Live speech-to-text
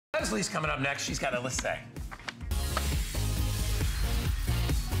Leslie's coming up next. She's got Elysee.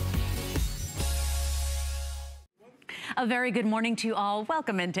 A very good morning to you all.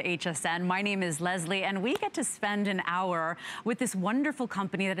 Welcome into HSN. My name is Leslie, and we get to spend an hour with this wonderful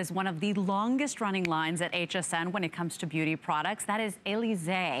company that is one of the longest running lines at HSN when it comes to beauty products. That is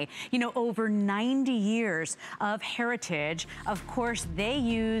Elysee. You know, over 90 years of heritage. Of course, they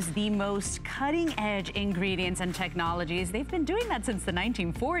use the most cutting edge ingredients and technologies. They've been doing that since the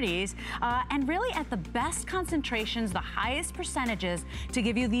 1940s, and really at the best concentrations, the highest percentages to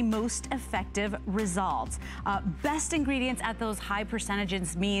give you the most effective results. Best ingredients at those high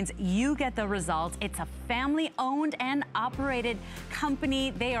percentages means you get the results. It's a family-owned and operated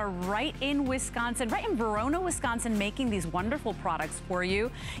company. They are right in Wisconsin, right in Verona, Wisconsin, making these wonderful products for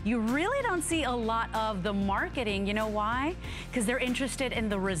you. You really don't see a lot of the marketing. You know why? Because they're interested in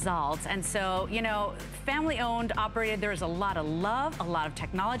the results. And so, you know, family-owned, operated, there's a lot of love, a lot of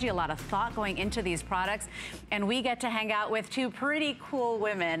technology, a lot of thought going into these products. And we get to hang out with two pretty cool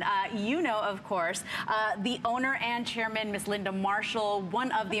women. You know, of course, the owner and chairman, Miss Linda Marshall, one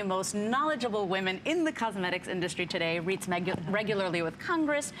of the most knowledgeable women in the cosmetics industry today, meets regularly with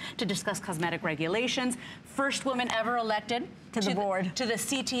Congress to discuss cosmetic regulations. First woman ever elected to the board, to the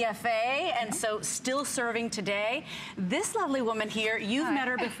CTFA, and so still serving today. This lovely woman here, you've met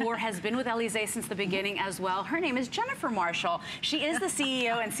her before, has been with Elysee since the beginning as well. Her name is Jennifer Marshall. She is the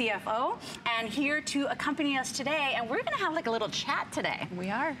CEO and CFO, and here to accompany us today, and we're gonna have like a little chat today. We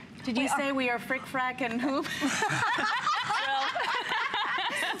are. Did you say we are frick, frack, and hoop?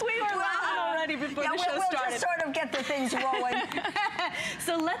 We were laughing already before the show started. We'll just sort of get the things rolling.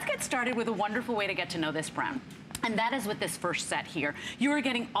 So let's get started with a wonderful way to get to know this brand. And that is with this first set here. You are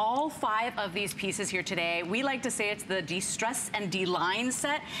getting all 5 of these pieces here today. We like to say it's the De-Stress and De-Line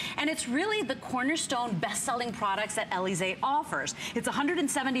set, and it's really the cornerstone best-selling products that Elysee offers. It's a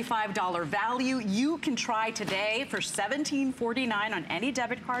 $175 value. You can try today for $17.49 on any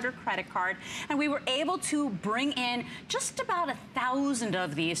debit card or credit card, and we were able to bring in just about 1,000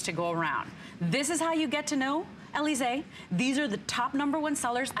 of these to go around. This is how you get to know Elysee. These are the top #1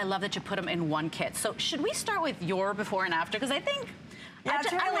 sellers. I love that you put them in one kit. So should we start with your before and after? Because I think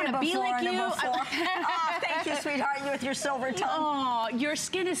I want to be like you. Oh, thank you, sweetheart. You with your silver tongue. Oh, your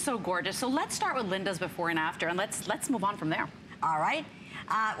skin is so gorgeous. So let's start with Linda's before and after, and let's move on from there. All right.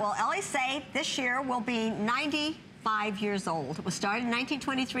 Well, Elysee this year will be 95 years old. It was started in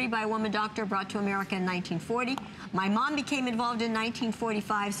 1923 by a woman doctor, brought to America in 1940. My mom became involved in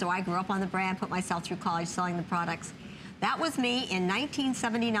 1945, so I grew up on the brand, put myself through college selling the products. That was me in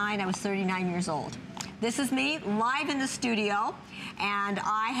 1979. I was 39 years old. This is me live in the studio, and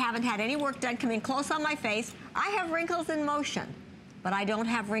I haven't had any work done. Come in close on my face. I have wrinkles in motion, but I don't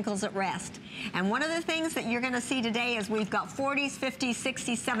have wrinkles at rest. And one of the things that you're gonna see today is we've got 40s, 50s,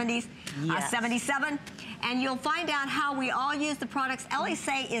 60s, 70s, 77, and you'll find out how we all use the products.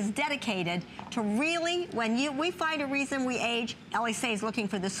 Elysee is dedicated to really, when we find a reason we age, Elysee is looking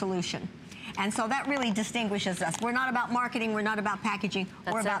for the solution. And so that really distinguishes us. We're not about marketing, we're not about packaging,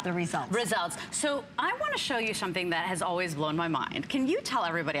 we're about the results. Results. So I want to show you something that has always blown my mind. Can you tell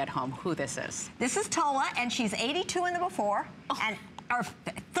everybody at home who this is? This is Tola, and she's 82 in the before, or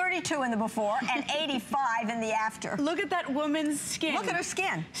 32 in the before, and 85 in the after. Look at that woman's skin. Look at her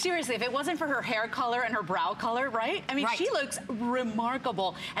skin. Seriously, if it wasn't for her hair color and her brow color, right? I mean, she looks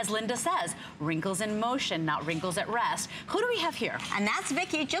remarkable. As Linda says, wrinkles in motion, not wrinkles at rest. Who do we have here? And that's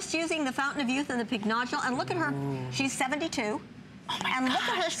Vicky, just using the Fountain of Youth and the Pig Nodule. And look at her, she's 72. Oh my and gosh.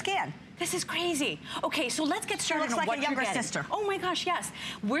 Look at her skin. This is crazy. Okay, so let's get started on what you're getting. She looks like a younger sister. Oh my gosh, yes.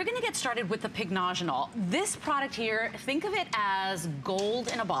 We're gonna get started with the Pignogenol. This product here, think of it as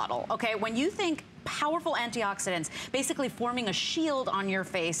gold in a bottle, okay? When you think powerful antioxidants, basically forming a shield on your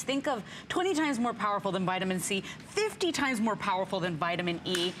face, think of 20 times more powerful than vitamin C, 50 times more powerful than vitamin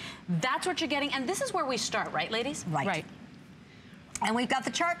E. That's what you're getting, and this is where we start, right, ladies? Right. And we've got the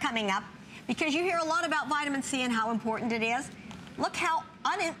chart coming up, because you hear a lot about vitamin C and how important it is. Look how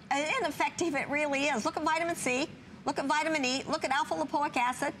ineffective it really is. Look at vitamin C, look at vitamin E, look at alpha-lipoic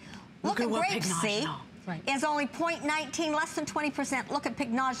acid, look at grape C. Is only 0.19, less than 20%. Look at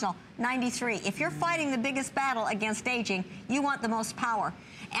Pignogenol, 93. If you're fighting the biggest battle against aging, you want the most power.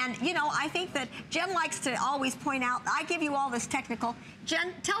 And, you know, I think that Jen likes to always point out, I give you all this technical.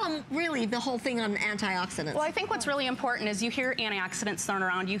 Jen, tell them really the whole thing on antioxidants. Well, I think what's really important is you hear antioxidants thrown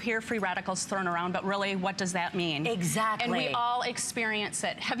around, you hear free radicals thrown around, but really, what does that mean? Exactly. And we all experience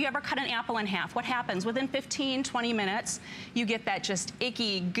it. Have you ever cut an apple in half? What happens? Within 15, 20 minutes, you get that just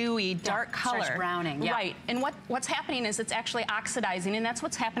icky, gooey, dark color. Starts browning. Right. And what's happening is it's actually oxidizing, and that's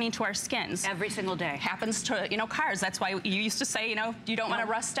what's happening to to our skins. Every single day. Happens to, you know, cars. That's why you used to say, you know, you don't want to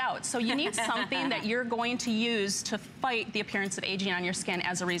rust out. So you need something that you're going to use to fight the appearance of aging on your skin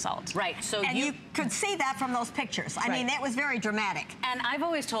as a result. Right. So and you could see that from those pictures. I mean, it was very dramatic. And I've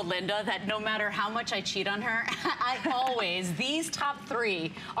always told Linda that no matter how much I cheat on her, these top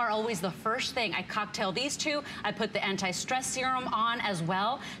 3 are always the first thing. I cocktail these 2. I put the anti-stress serum on as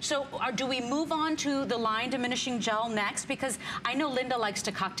well. So do we move on to the line diminishing gel next? Because I know Linda likes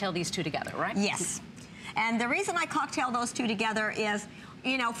to cocktail these 2 together, right? Yes. And the reason I cocktail those 2 together is,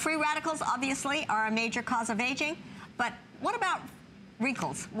 you know, free radicals obviously are a major cause of aging, but what about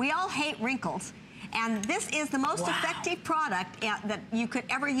wrinkles? We all hate wrinkles. And this is the most effective product that you could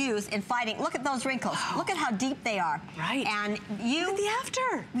ever use in fighting. Look at those wrinkles. Look at how deep they are. Right. And you, look at the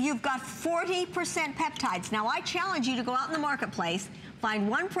after. You've got 40% peptides. Now, I challenge you to go out in the marketplace, find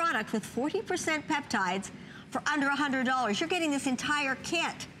one product with 40% peptides for under $100. You're getting this entire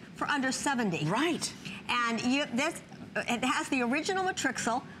kit for under 70. Right. And it has the original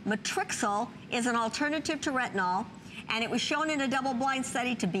Matrixyl. Matrixyl is an alternative to retinol. And it was shown in a double-blind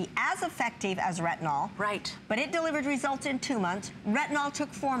study to be as effective as retinol. Right. But it delivered results in 2 months. Retinol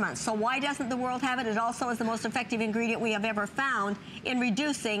took 4 months. So why doesn't the world have it? It also is the most effective ingredient we have ever found in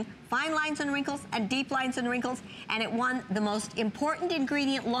reducing fine lines and wrinkles and deep lines and wrinkles. And it won the most important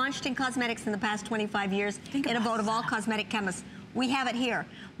ingredient launched in cosmetics in the past 25 years in a vote of all cosmetic chemists. We have it here.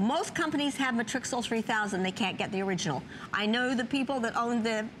 Most companies have Matrixyl 3000. They can't get the original. I know the people that own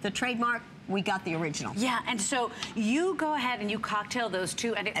the trademark. We got the original. Yeah, and so you go ahead and you cocktail those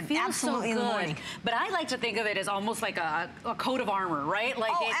 2, and it feels so good. In the morning. But I like to think of it as almost like a coat of armor, right?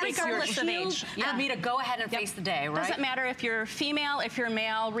 Like it's your shield for me to go ahead and face the day, right? Doesn't matter if you're female, if you're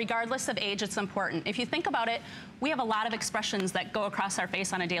male, regardless of age, it's important. If you think about it, we have a lot of expressions that go across our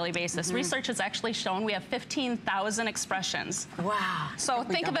face on a daily basis. Research has actually shown we have 15,000 expressions. Wow. So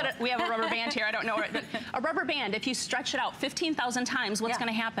think of it, we have a rubber band here, I don't know where, but a rubber band, if you stretch it out 15,000 times, what's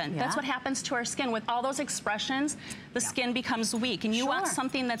gonna happen? That's what happens to our skin. With all those expressions, the skin becomes weak, and you want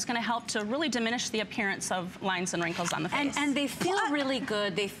something that's gonna help to really diminish the appearance of lines and wrinkles on the face. And they feel really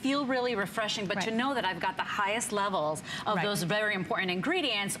good, they feel really refreshing, but to know that I've got the highest levels of those very important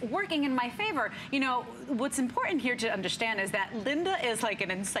ingredients working in my favor. You know, what's important here to understand is that Linda is like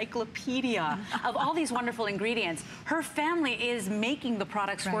an encyclopedia of all these wonderful ingredients. Her family is making the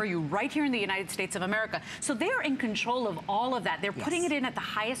products for you right here in the United States of America. So they're in control of all of that. They're putting it in at the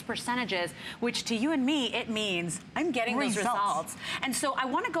highest percentages, which to you and me, it means I'm getting those results. And so I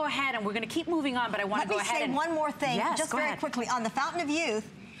want to go ahead, and we're going to keep moving on, but I want to go ahead and... Let me say one more thing, just very quickly. On the Fountain of Youth,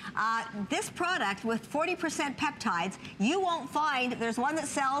 this product with 40% peptides, you won't find, there's one that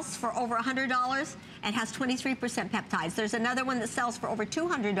sells for over $100 and has 23% peptides. There's another one that sells for over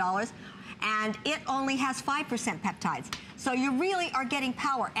 $200 and it only has 5% peptides. So you really are getting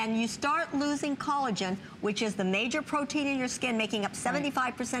power, and you start losing collagen, which is the major protein in your skin, making up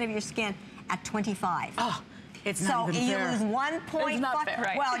 75% of your skin at 25. Oh. It's not even fair. You lose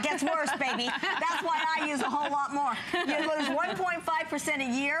 1.5. Well, it gets worse, baby. That's why I use a whole lot more. You lose 1.5%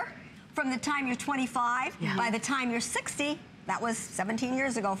 a year from the time you're 25. By the time you're 60, that was 17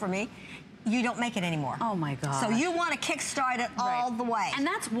 years ago for me, you don't make it anymore. Oh my God. So you want to kickstart it all the way. And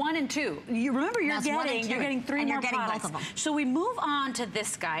that's 1 and 2. You remember you're getting 3 more products. Both of them. So we move on to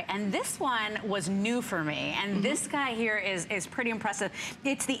this guy, and this one was new for me. And this guy here is pretty impressive.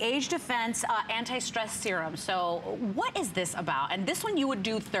 It's the Age Defense Anti-Stress Serum. So what is this about? And this one you would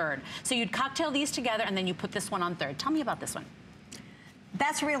do 3rd. So you'd cocktail these together, and then you put this one on 3rd. Tell me about this one.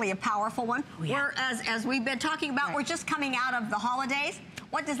 That's really a powerful one. We're, as we've been talking about, we're just coming out of the holidays.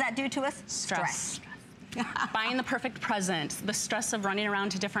 What does that do to us? Stress. Buying the perfect present, the stress of running around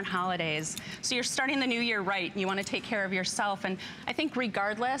to different holidays. So you're starting the new year right, and you want to take care of yourself. And I think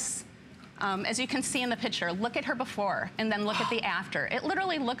regardless, as you can see in the picture, look at her before and then look at the after. It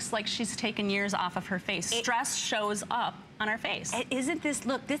literally looks like she's taken years off of her face. Stress shows up on her face. Isn't this,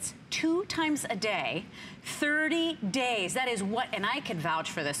 look, that's 2 times a day, 30 days. That is what, and I can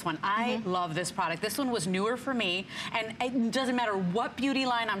vouch for this one. I love this product. This one was newer for me, and it doesn't matter what beauty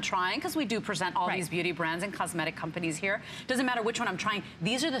line I'm trying, because we do present all these beauty brands and cosmetic companies here. Doesn't matter which one I'm trying.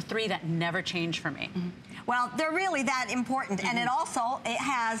 These are the 3 that never change for me. Well, they're really that important, and it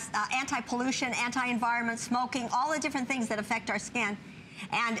has anti-pollution, anti-environment, smoking, all the different things that affect our skin.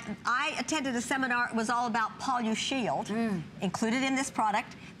 And I attended a seminar, it was all about PoluShield, included in this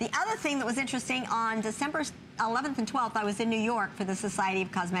product. The other thing that was interesting, on December 11th and 12th, I was in New York for the Society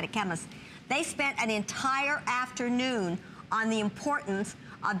of Cosmetic Chemists. They spent an entire afternoon on the importance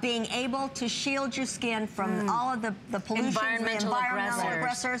of being able to shield your skin from all of the pollutions, environmental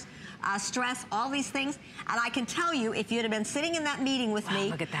aggressors. Stress, all these things. And I can tell you, if you'd have been sitting in that meeting with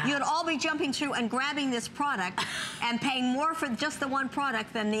me, look at that. you'd all be jumping through and grabbing this product and paying more for just the one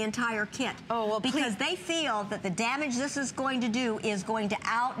product than the entire kit. Oh, well, because they feel that the damage this is going to do is going to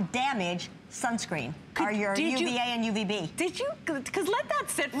out-damage sunscreen, or your UVA and UVB. Did you, because let that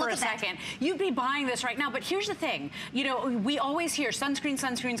sit for a second. You'd be buying this right now, but here's the thing. You know, we always hear sunscreen,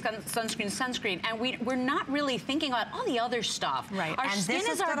 sunscreen, sunscreen, sunscreen, and we're not really thinking about all the other stuff. Right. Our skin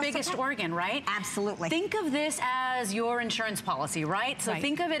is our biggest organ, right? Absolutely. Think of this as your insurance policy, right? So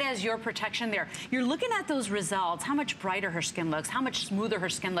think of it as your protection there. You're looking at those results, how much brighter her skin looks, how much smoother her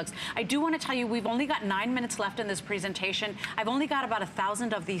skin looks. I do want to tell you, we've only got 9 minutes left in this presentation. I've only got about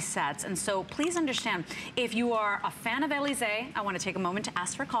 1,000 of these sets, and so please understand, if you are a fan of Elysee, I want to take a moment to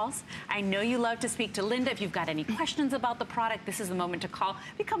ask for calls. I know you love to speak to Linda. If you've got any questions about the product, this is the moment to call.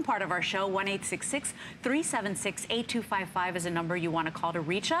 Become part of our show. 1-866-376-8255 is a number you want to call to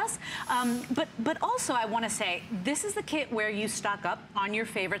reach us. But also, I want to say, this is the kit where you stock up on your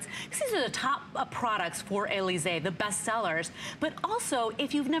favorites. These are the top products for Elysee, the best sellers. But also,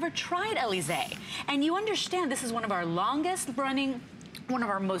 if you've never tried Elysee, and you understand this is one of our longest running, one of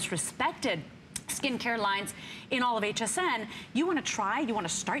our most respected skincare lines in all of HSN, you want to try, you want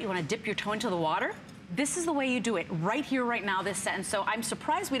to start, you want to dip your toe into the water, this is the way you do it, right here, right now, this set. And so I'm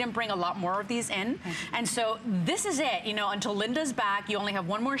surprised we didn't bring a lot more of these in. And so this is it, you know, until Linda's back. You only have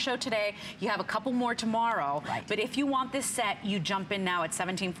one more show today. You have a couple more tomorrow. Right. But if you want this set, you jump in now at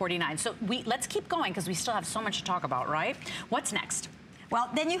 $17.49. So let's keep going because we still have so much to talk about, right? What's next? Well,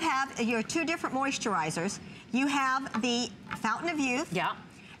 then you have your two different moisturizers. You have the Fountain of Youth. Yeah.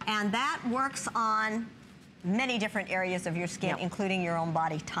 And that works on many different areas of your skin, including your own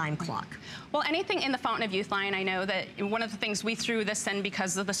body time clock. Well, anything in the Fountain of Youth line, I know that one of the things we threw this in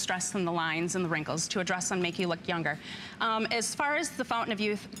because of the stress and the lines and the wrinkles to address and make you look younger. As far as the Fountain of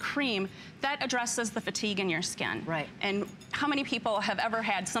Youth cream, that addresses the fatigue in your skin. Right. And how many people have ever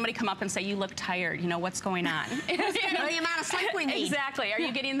had somebody come up and say, you look tired, you know, what's going on? You know, the amount of sleep we need. Exactly. Are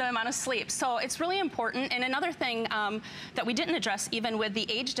you getting the amount of sleep? So it's really important. And another thing that we didn't address, even with the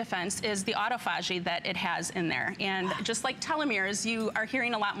age defense, is the autophagy that it has in there. And just like telomeres, you are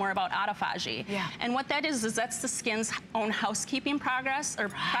hearing a lot more about autophagy. Yeah. And what that is that's the skin's own housekeeping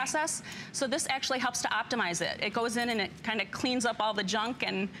process. So this actually helps to optimize it. It goes in and it kind of cleans up all the junk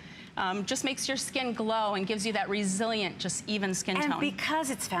and just makes your skin glow and gives you that resilient, just even skin tone. And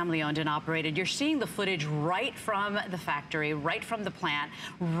because it's family owned and operated, you're seeing the footage right from the factory, right from the plant,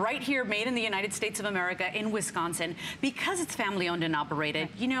 right here, made in the United States of America in Wisconsin. Because it's family owned and operated,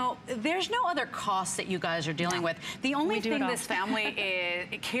 you know, there's no other costs that you guys are dealing with. The only thing this family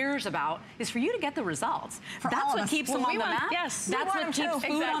cares about is for you to get the results. That's what keeps them on the map. Yes. That's what keeps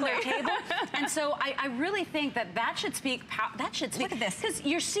food on their table. And so I really think that should speak. Look at this. Because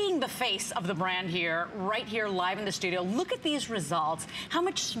you're seeing the face of the brand here, right here live in the studio. Look at these results. How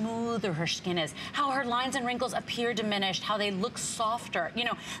much smoother her skin is. How her lines and wrinkles appear diminished. How they look softer. You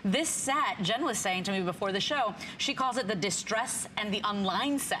know, this set, Jen was saying to me before the show, she calls it the distress and the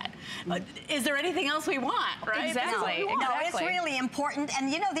unlined set. Is there anything else we want, right? Exactly. No, it's really important.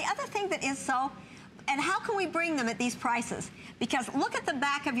 And you know, the other thing that is so, and how can we bring them at these prices? Because look at the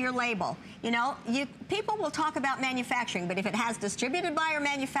back of your label. You know, people will talk about manufacturing, but if it has distributed by or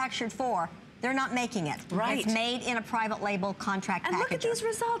manufactured for, they're not making it. Right. It's made in a private label contract and packager. Look at these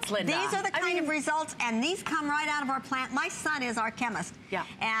results, Linda. These are the kind of results, and these come right out of our plant. My son is our chemist. Yeah.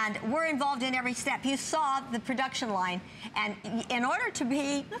 And we're involved in every step. You saw the production line, and in order to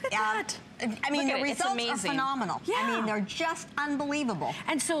be... Look at that. I mean, the results are phenomenal. Yeah. I mean, they're just unbelievable.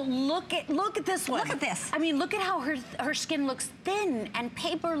 And so look at this one. Look at this. I mean, look at how her skin looks thin and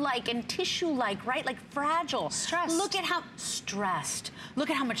paper-like and tissue-like, right? Like fragile. Stressed. Look at how stressed.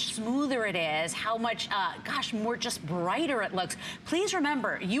 Look at how much smoother it is. How much, gosh, more just brighter it looks. Please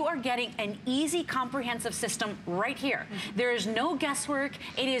remember, you are getting an easy, comprehensive system right here. There is no guesswork.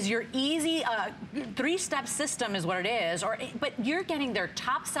 It is your easy three-step system is what it is. But you're getting their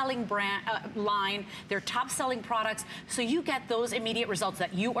top-selling brand line, their top-selling products, so you get those immediate results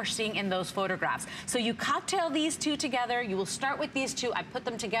that you are seeing in those photographs. So you cocktail these two together. You will start with these two. I put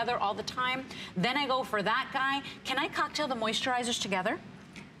them together all the time. Then I go for that guy. Can I cocktail the moisturizers together?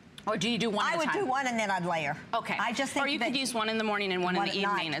 Or do you do one at a time? I would do one and then I'd layer. Okay. I just think or you could use one in the morning and one in the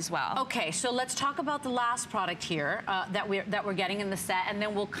evening as well. Okay, so let's talk about the last product here that we're getting in the set, and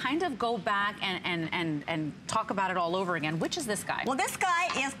then we'll kind of go back and talk about it all over again. Which is this guy? Well, this guy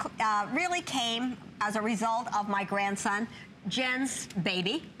is really came as a result of my grandson, Jen's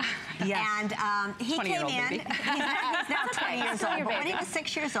baby. Yes. And he came in, he's now 20 years old, but when he was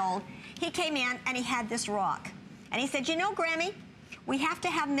 6 years old, he came in and he had this rock. And he said, you know, Grammy, we have to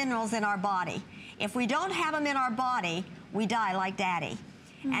have minerals in our body. If we don't have them in our body, we die like Daddy.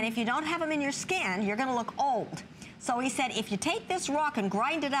 And if you don't have them in your skin, you're gonna look old. So he said, if you take this rock and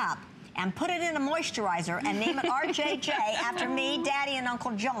grind it up and put it in a moisturizer and name it RJJ after me, Daddy, and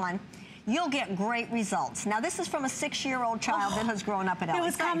Uncle John, you'll get great results. Now, this is from a 6-year-old child that has grown up at Elysee. It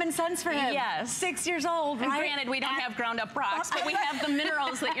was common sense for him. Yes. 6 years old, right? And granted, we don't have ground-up rocks, but we have the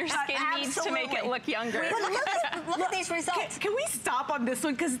minerals that your skin needs to make it look younger. Look at these results. Can we stop on this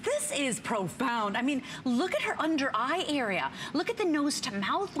one? Because this is profound. I mean, look at her under eye area. Look at the nose to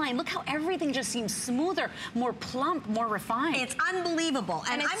mouth line. Look how everything just seems smoother, more plump, more refined. It's unbelievable.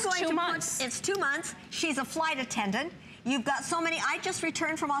 And it's 2 months. It's 2 months. She's a flight attendant. You've got so many. I just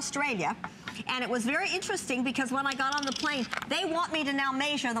returned from Australia, and it was very interesting because when I got on the plane, they want me to now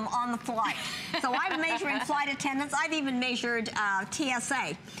measure them on the flight. So I'm measuring flight attendants. I've even measured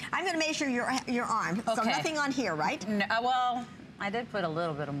TSA. I'm going to measure your arm. Okay. So nothing on here, right? No, well, I did put a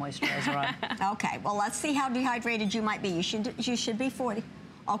little bit of moisturizer on. Okay. Well, let's see how dehydrated you might be. You should be 40.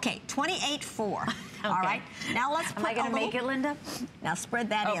 Okay, 28.4. Okay. All right. Now let's put Am I going to make it, Linda? Now spread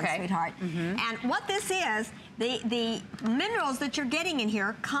that in, sweetheart. And what this is, the minerals that you're getting in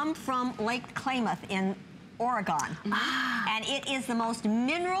here come from Lake Klamath in Oregon. And it is the most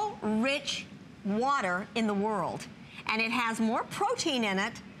mineral-rich water in the world. And it has more protein in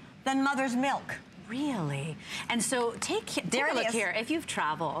it than mother's milk. Really? And so take a look here. If you've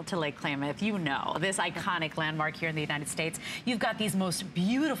traveled to Lake Klamath, you know this iconic landmark here in the United States. You've got these most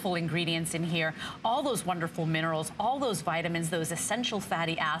beautiful ingredients in here, all those wonderful minerals, all those vitamins, those essential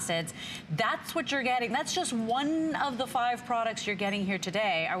fatty acids. That's what you're getting. That's just one of the 5 products you're getting here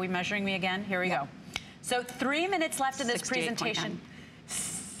today. Are we measuring me again? Here we go. So 3 minutes left in this presentation.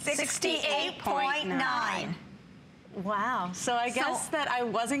 68.9. Wow. So I guess that I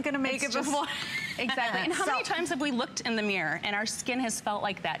wasn't going to make it before. Exactly. And how many times have we looked in the mirror and our skin has felt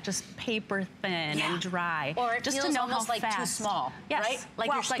like that, just paper thin and dry? Or it just feels to know almost how like fast. too small, yes. right?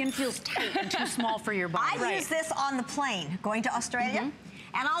 Like your skin feels tight and too small for your body. I use this on the plane going to Australia.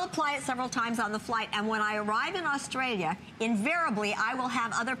 And I'll apply it several times on the flight. And when I arrive in Australia, invariably, I will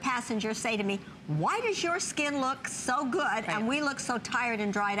have other passengers say to me, why does your skin look so good and we look so tired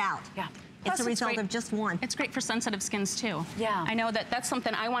and dried out? Yeah. It's a result of just one. It's great for sensitive skins too. Yeah. I know that's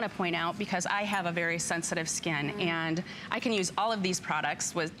something I want to point out because I have a very sensitive skin and I can use all of these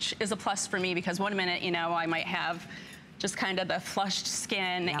products, which is a plus for me because 1 minute, you know, I might have just kind of the flushed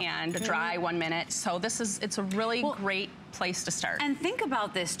skin and dry 1 minute. So it's a really great place to start. And think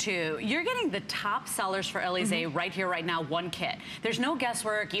about this too. You're getting the top sellers for Elysee right here, right now, one kit. There's no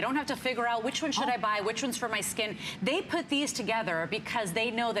guesswork. You don't have to figure out which one should I buy, which one's for my skin. They put these together because they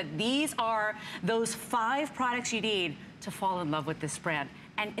know that these are those 5 products you need to fall in love with this brand.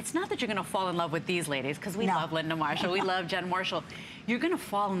 And it's not that you're going to fall in love with these ladies, because we love Linda Marshall, we love Jen Marshall. You're going to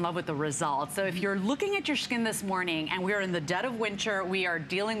fall in love with the results. So if you're looking at your skin this morning, and we're in the dead of winter, we are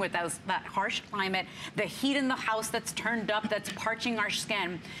dealing with that harsh climate, the heat in the house that's turned up, that's parching our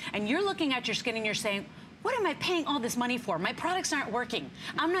skin, and you're looking at your skin and you're saying, what am I paying all this money for? My products aren't working.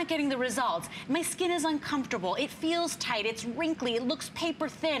 I'm not getting the results. My skin is uncomfortable. It feels tight. It's wrinkly. It looks paper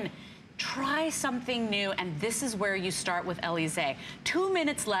thin. Try something new, and this is where you start with Elysee. 2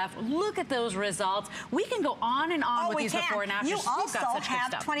 minutes left. Look at those results. We can go on and on with these before and after. You also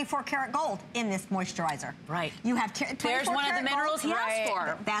have 24 karat gold in this moisturizer. Right. You have 24 There's one of the minerals he asked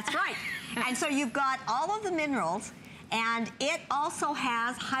for. That's right. And so you've got all of the minerals, and it also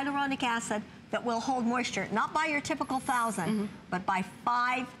has hyaluronic acid that will hold moisture, not by your typical 1,000, but by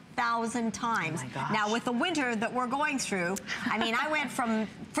 5,000 times. Oh my gosh. Now, with the winter that we're going through, I mean, I went from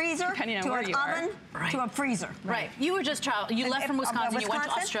freezer to an oven to a freezer. Right. You were just you left from Wisconsin, you went to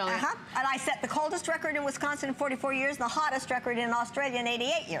Australia. And I set the coldest record in Wisconsin in 44 years, and the hottest record in Australia in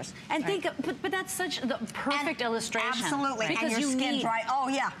 88 years. And think, but that's such the perfect illustration. Absolutely. Because and your skin dry. Oh,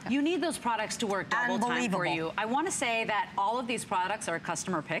 yeah. You need those products to work double time for you. I want to say that all of these products are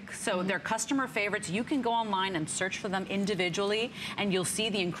customer pick, so they're customer favorites. You can go online and search for them individually, and you'll see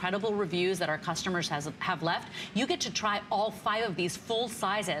the incredible reviews that our customers have left. You get to try all 5 of these full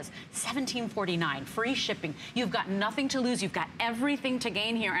sizes, $17.49, free shipping. You've got nothing to lose. You've got everything to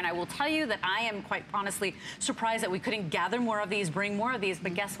gain here. And I will tell you that I am quite honestly surprised that we couldn't gather more of these, bring more of these.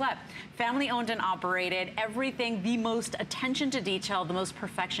 But guess what? Family owned and operated, everything, the most attention to detail, the most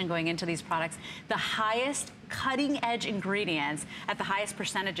perfection going into these products, the highest cutting-edge ingredients at the highest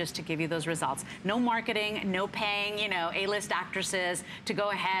percentages to give you those results. No marketing, no paying, you know, A-list actresses to go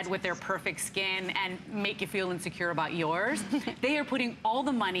ahead with their perfect skin and make you feel insecure about yours. They are putting all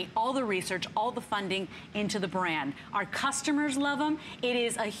the money, all the research, all the funding into the brand. Our customers love them. It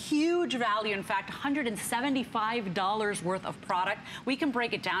is a huge value. In fact, $175 worth of product. We can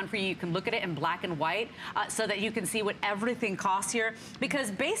break it down for you. You can look at it in black and white so that you can see what everything costs here. Because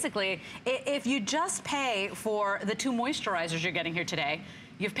basically, if you just pay for the 2 moisturizers you're getting here today,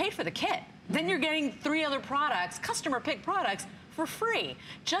 you've paid for the kit. Then you're getting 3 other products, customer pick products, for free.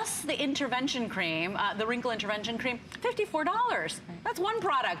 Just the intervention cream, the wrinkle intervention cream, $54. That's one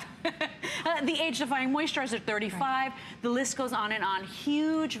product. The age-defying moisturizer, $35. Right. The list goes on and on.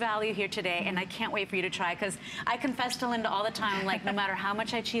 Huge value here today, and I can't wait for you to try, because I confess to Linda all the time, like, no matter how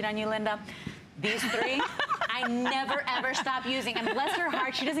much I cheat on you, Linda, these 3, I never, ever stop using. And bless her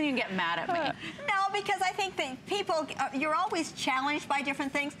heart, she doesn't even get mad at me. No, because I think that people, you're always challenged by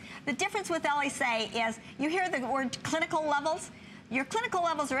different things. The difference with Elysee is you hear the word clinical levels. Your clinical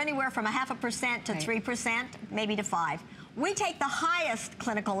levels are anywhere from 0.5% to 3%, maybe to 5%. We take the highest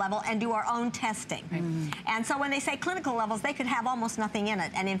clinical level and do our own testing. And so when they say clinical levels, they could have almost nothing in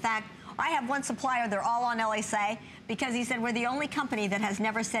it. And in fact, I have one supplier, they're all on Elysee, because he said we're the only company that has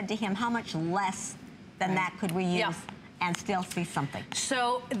never said to him how much less than that could we use and still see something.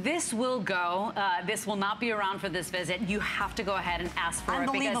 So this will go. This will not be around for this visit. You have to go ahead and ask for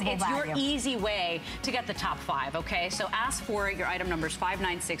it, because it's your easy way to get the top 5, okay? So ask for it. Your item number is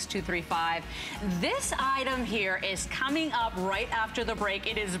 596235. This item here is coming up right after the break.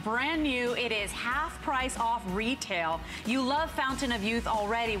 It is brand new. It is half price off retail. You love Fountain of Youth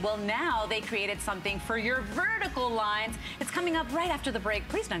already. Well, now they created something for your vertical lines. It's coming up right after the break.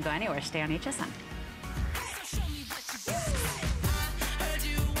 Please don't go anywhere. Stay on HSN.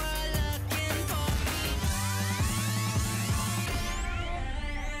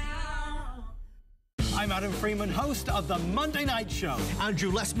 I'm Adam Freeman, host of the Monday Night Show.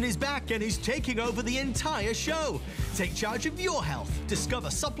 Andrew Lessman is back and is taking over the entire show. Take charge of your health.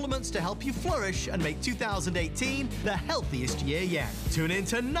 Discover supplements to help you flourish and make 2018 the healthiest year yet. Tune in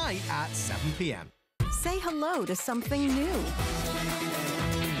tonight at 7 p.m. Say hello to something new.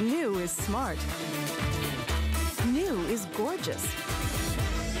 New is smart. New is gorgeous.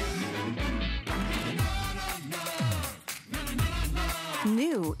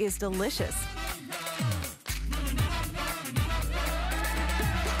 New is delicious.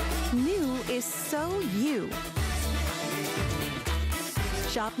 New is so you.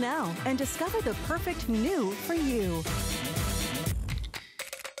 Shop now and discover the perfect new for you.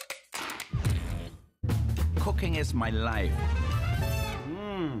 Cooking is my life.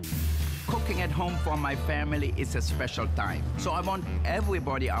 Cooking at home for my family is a special time. So I want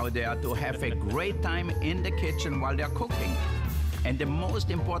everybody out there to have a great time in the kitchen while they're cooking. And the most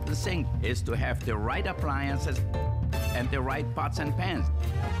important thing is to have the right appliances and the right pots and pans.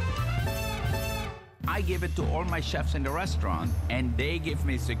 I give it to all my chefs in the restaurant, and they give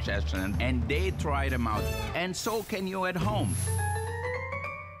me suggestions, and they try them out. And so can you at home.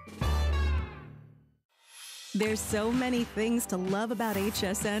 There's so many things to love about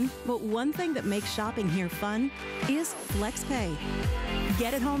HSN, but one thing that makes shopping here fun is FlexPay.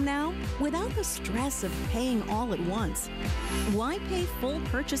 Get it home now without the stress of paying all at once. Why pay full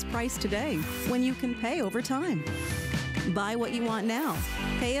purchase price today when you can pay over time? Buy what you want now,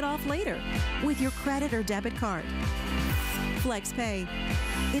 pay it off later with your credit or debit card. FlexPay.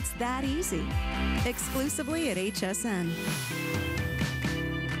 It's that easy. Exclusively at HSN.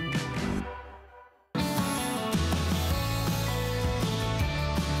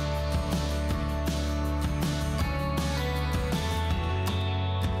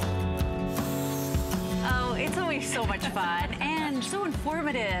 So much fun and so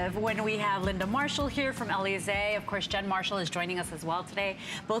informative when we have Linda Marshall here from Elysee. Of course, Jen Marshall is joining us as well today.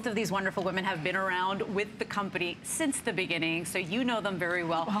 Both of these wonderful women have been around with the company since the beginning, so you know them very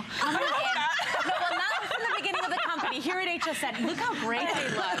well. Not from the beginning of the company, here at HSN. Look how great they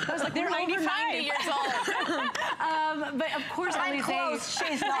look. I was like, they're 90 years old. But of course, Elysee,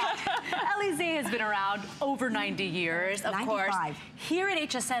 she's not. Elysee has been around over 90 years, of 95. Course. Here at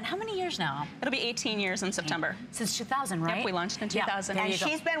HSN, how many years now? It'll be 18 years in September. Since 2000, right? Yep, we launched in 2000. And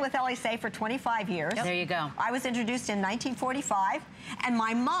she's been with Elysee for 25 years. Yep. There you go. I was introduced in 1945, and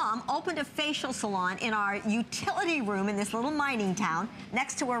my mom opened a facial salon in our utility room in this little mining town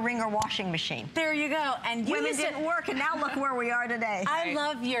next to a Ringer washing machine. There you go. And women didn't work, and now look where we are today. I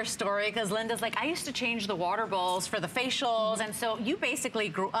love your story, because Linda's like, I used to change the water bowls for the facials, and so you basically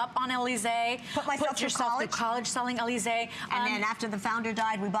grew up on Elysee, put yourself through college selling Elysee. And then after the founder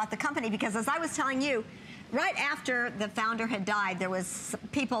died, we bought the company, because as I was telling you, right after the founder had died, there was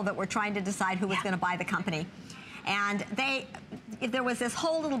people that were trying to decide who was going to buy the company. And there was this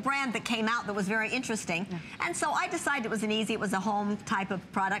whole little brand that came out that was very interesting. And so I decided it was it was a home type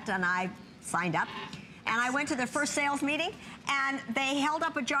of product, and I signed up. And I went to their first sales meeting, and they held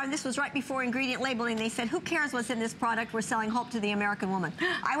up a jar, and this was right before ingredient labeling. They said, who cares what's in this product? We're selling hope to the American woman.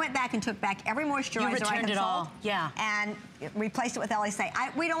 I went back and took back every moisturizer You returned it all. Yeah. And replaced it with Elysee.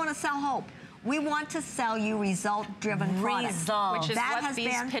 We don't want to sell hope. We want to sell you result-driven products. Which is what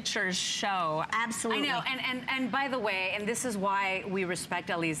these pictures show. Absolutely. I know, and by the way, and this is why we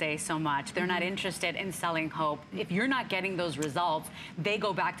respect Elysee so much. They're not interested in selling hope. If you're not getting those results, they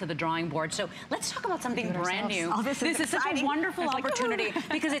go back to the drawing board. So let's talk about something brand new. Oh, this is such a wonderful opportunity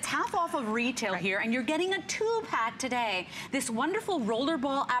because it's half off of retail here, and you're getting a 2-pack today. This wonderful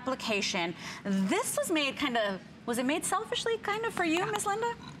rollerball application. This was made was it made selfishly kind of for you, Miss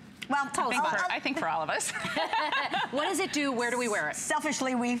Linda? Well, I think for all of us. What does it do? Where do we wear it?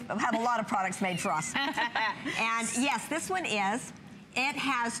 Selfishly, we have a lot of products made for us. And yes, this one it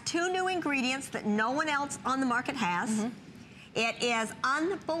has 2 new ingredients that no one else on the market has. It is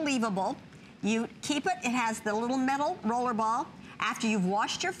unbelievable. You keep it, it has the little metal roller ball. After you've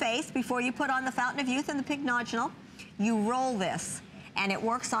washed your face, before you put on the Fountain of Youth and the Pink Nodule, you roll this, and it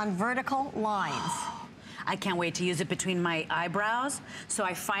works on vertical lines. I can't wait to use it between my eyebrows. So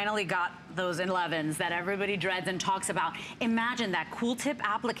I finally got those 11s that everybody dreads and talks about. Imagine that cool tip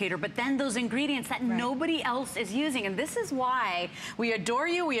applicator, but then those ingredients that nobody else is using. And this is why we adore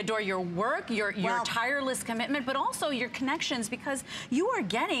you. We adore your work, your tireless commitment, but also your connections, because you are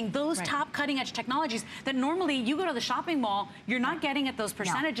getting those top cutting edge technologies that normally you go to the shopping mall, you're not getting at those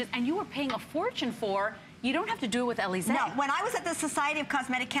percentages, and you are paying a fortune for. You don't have to do it with Elysee. No, when I was at the Society of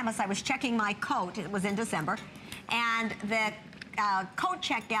Cosmetic Chemists, I was checking my coat. It was in December. And the coat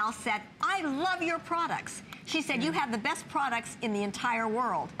check gal said, I love your products. She said, you have the best products in the entire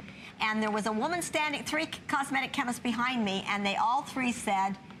world. And there was a woman standing, 3 cosmetic chemists behind me, and they all 3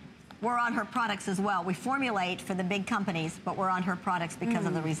 said, we're on her products as well. We formulate for the big companies, but we're on her products because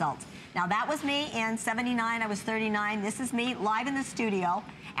of the results. Now, that was me in '79. I was 39. This is me live in the studio,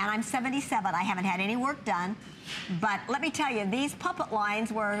 and I'm 77. I haven't had any work done. But let me tell you, these puppet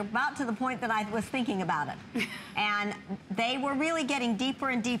lines were about to the point that I was thinking about it. And they were really getting deeper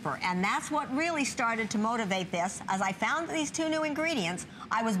and deeper. And that's what really started to motivate this. As I found these 2 new ingredients,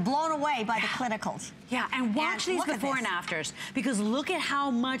 I was blown away by the clinicals. Yeah, and watch these before and afters, because look at how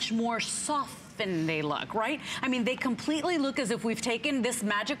much more softened they look, right? I mean, they completely look as if we've taken this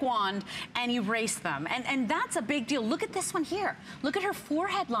magic wand and erased them. And that's a big deal. Look at this one here. Look at her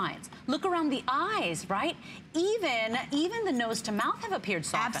forehead lines. Look around the eyes, right? Even the nose to mouth have appeared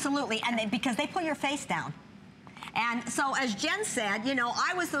softened. Absolutely, and because they pull your face down. And so, as Jen said, you know,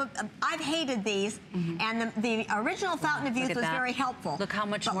 I've hated these, and the original Fountain of Youth was very helpful. Look how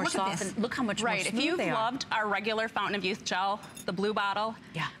much more softened. Look how much more smooth if you've loved our regular Fountain of Youth gel, the blue bottle,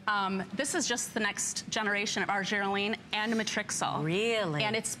 this is just the next generation of argireline and matrixyl. Really?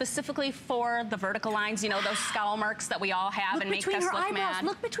 And it's specifically for the vertical lines, you know, those scowl marks that we all have and make us look mad.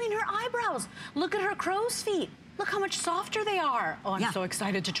 Look between her eyebrows. Look at her crow's feet. Look how much softer they are. Oh, I'm so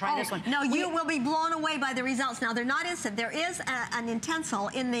excited to try this one. No, you will be blown away by the results. Now, they're not instant. There is an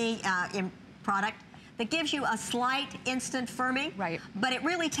Intensyl in the product that gives you a slight instant firming. Right. But it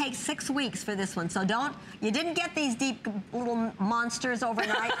really takes 6 weeks for this one. So you didn't get these deep little monsters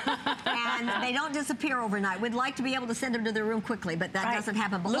overnight, and they don't disappear overnight. We'd like to be able to send them to their room quickly, but that doesn't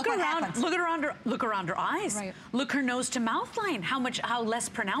happen. But look what happens. Look around her eyes. Right. Look her nose to mouth line, how less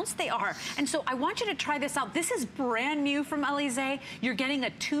pronounced they are. And so I want you to try this out. This is brand new from Elysee. You're getting a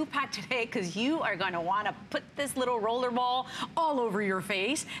 2-pack today because you are going to want to put this little roller ball all over your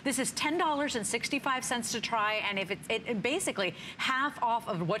face. This is $10.65 to try, and if it's basically half off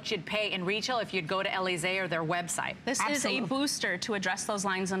of what you'd pay in retail if you'd go to Elysee or their website. This is a booster to address those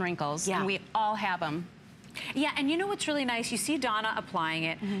lines and wrinkles, and we all have them. Yeah, and you know what's really nice? You see Donna applying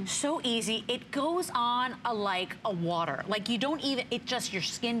it. So easy. It goes on like a water. Like you don't even, your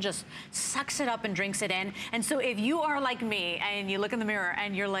skin just sucks it up and drinks it in. And so if you are like me and you look in the mirror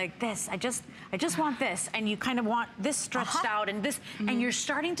and you're like this, I just want this, and you kind of want this stretched out and this, and you're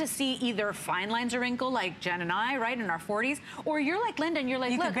starting to see either fine lines or wrinkle like Jen and I, right, in our 40s, or you're like Linda and you're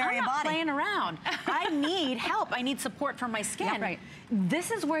like, look, I'm not playing around. I need help. I need support for my skin. Yeah, right.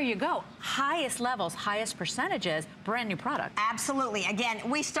 This is where you go. Highest levels, highest percentages, brand new product. Absolutely. Again,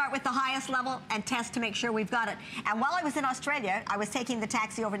 we start with the highest level and test to make sure we've got it. And while I was in Australia, I was taking the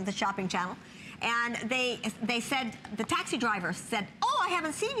taxi over to the shopping channel, and they said, the taxi driver said, oh, I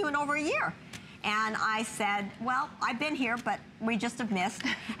haven't seen you in over a year. And I said, well, I've been here, but we just have missed.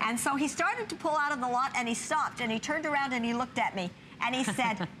 And so he started to pull out of the lot, and he stopped, and he turned around, and he looked at me. And he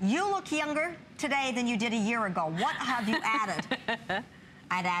said, you look younger today than you did a year ago. What have you added?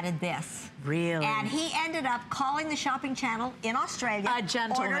 I'd added this. Really? And he ended up calling the shopping channel in Australia. A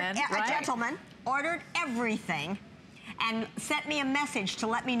gentleman, A gentleman, ordered everything, and sent me a message to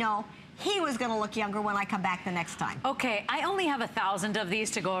let me know he was going to look younger when I come back the next time. Okay, I only have 1,000 of these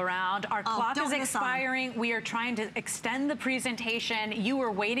to go around. Our clock is expiring. We are trying to extend the presentation. You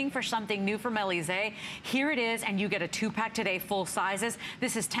were waiting for something new from Elysee. Here it is, and you get a 2-pack today, full sizes.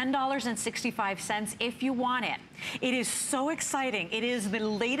 This is $10.65 if you want it. It is so exciting. It is the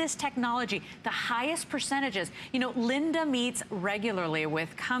latest technology, the highest percentages. You know, Linda meets regularly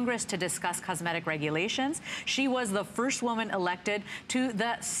with Congress to discuss cosmetic regulations. She was the first woman elected to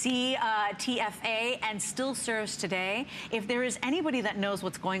the TFA and still serves today. If there is anybody that knows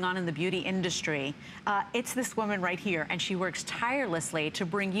what's going on in the beauty industry, it's this woman right here, and she works tirelessly to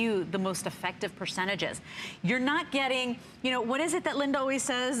bring you the most effective percentages. You're not getting, you know, what is it that Linda always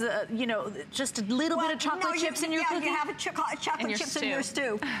says, you know, just a little bit of chocolate chips in your cookie? You have chocolate chips in your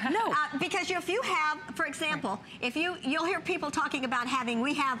stew. No. Because if you have, for example, if you'll hear people talking about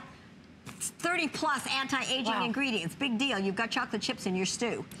we have 30+ anti-aging ingredients. Big deal. You've got chocolate chips in your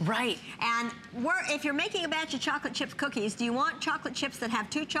stew. Right. And if you're making a batch of chocolate chip cookies, do you want chocolate chips that have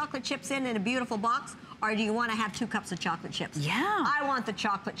 2 chocolate chips in a beautiful box, or do you want to have 2 cups of chocolate chips? Yeah. I want the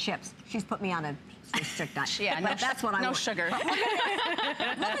chocolate chips. She's put me on a strict diet. Yeah, but that's what I want. No sugar. Look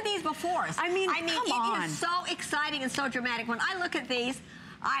at these befores. I mean, come on. It is so exciting and so dramatic. When I look at these,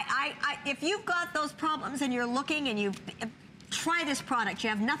 if you've got those problems and you're looking and you try this product. You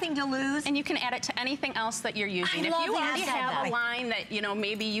have nothing to lose. And you can add it to anything else that you're using. If you already have a line that, you know,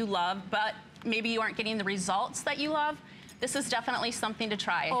 maybe you love, but maybe you aren't getting the results that you love, this is definitely something to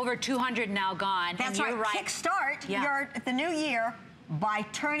try. Over 200 now gone. That's and you're right. Kickstart the new year by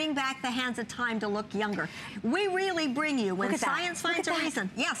turning back the hands of time to look younger. We really bring you, when science finds a reason.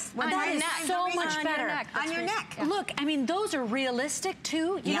 Yes, when that is so much better. On your neck. Look, I mean, those are realistic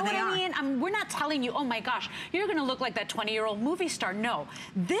too. You know what I mean? We're not telling you, oh my gosh, you're going to look like that 20-year-old movie star. No,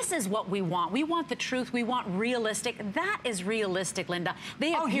 this is what we want. We want the truth. We want realistic. That is realistic, Linda.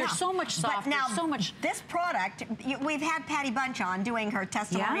 They appear so much softer, now, so much. This product, we've had Patty Bunch on doing her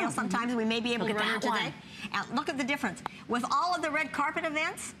testimonial. Sometimes we may be able to run her today. And look at the difference. With all of the red carpet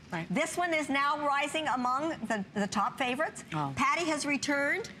events, this one is now rising among the top favorites. Patty has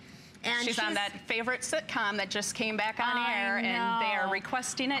returned. And she's on that favorite sitcom that just came back on air, and they are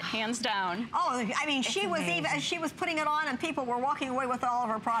requesting it hands down. Oh, I mean, she was putting it on, and people were walking away with all of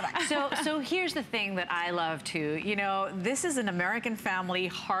her products. So here's the thing that I love too. You know, this is an American family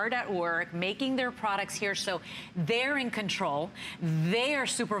hard at work making their products here, so they're in control. They are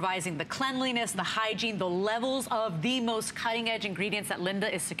supervising the cleanliness, the hygiene, the levels of the most cutting-edge ingredients that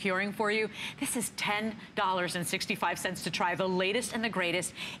Linda is securing for you. This is $10.65 to try the latest and the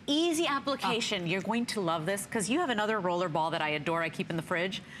greatest. Easy application. You're going to love this because you have another roller ball that I adore. I keep in the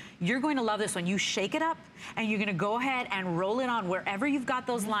fridge. You're going to love this one. You shake it up and you're going to go ahead and roll it on wherever you've got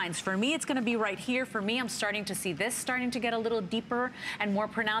those lines. For me, it's going to be right here. For me, I'm starting to see this starting to get a little deeper and more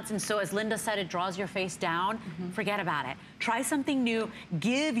pronounced. And so as Linda said, it draws your face down. Forget about it. Try something new.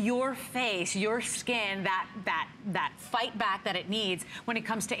 Give your face, your skin that fight back that it needs when it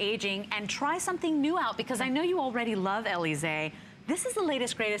comes to aging, and try something new out, because I know you already love Elysee. This is the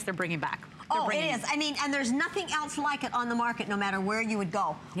latest, greatest they're bringing back. It is. I mean, and there's nothing else like it on the market, no matter where you would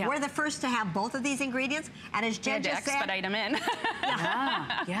go. We're the first to have both of these ingredients, and as Jen just said, expedite them in.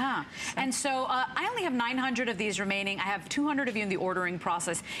 And so I only have 900 of these remaining. I have 200 of you in the ordering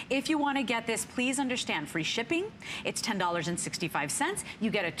process. If you want to get this, please understand, free shipping. It's $10.65.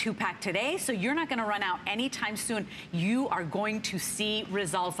 You get a 2-pack today, so you're not going to run out anytime soon. You are going to see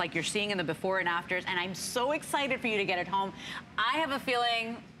results like you're seeing in the before and afters, and I'm so excited for you to get it home. I have a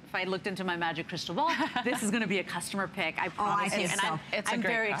feeling, if I looked into my magic crystal ball, this is going to be a customer pick. I promise you. And I'm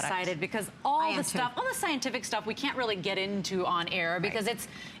very excited because all the stuff, all the scientific stuff, we can't really get into on air because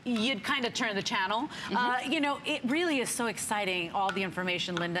you'd kind of turn the channel. You know, it really is so exciting, all the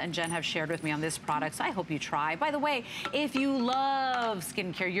information Linda and Jen have shared with me on this product. So I hope you try. By the way, if you love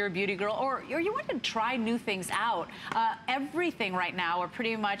skincare, you're a beauty girl, or you want to try new things out, everything right now, or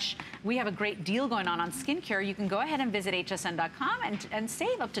pretty much, we have a great deal going on skincare. You can go ahead and visit hsn.com and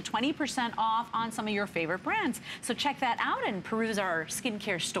save up to 20% off on some of your favorite brands. So check that out and peruse our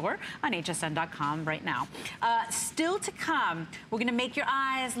skincare store on hsn.com right now. Still to come, we're going to make your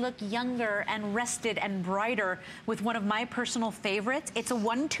eyes look younger and rested and brighter with one of my personal favorites. It's a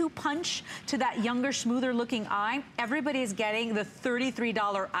 1-2 punch to that younger, smoother looking eye. Everybody is getting the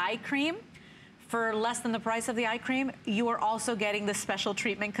 $33 eye cream for less than the price of the eye cream, you are also getting the special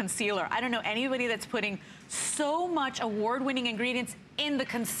treatment concealer. I don't know anybody that's putting so much award-winning ingredients in the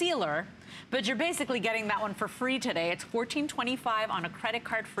concealer, but you're basically getting that one for free today. It's $14.25 on a credit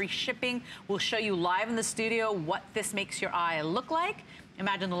card, free shipping. We'll show you live in the studio what this makes your eye look like.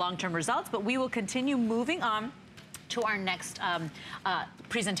 Imagine the long-term results, but we will continue moving on to our next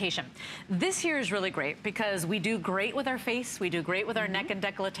presentation. This here is really great because we do great with our face, we do great with our neck and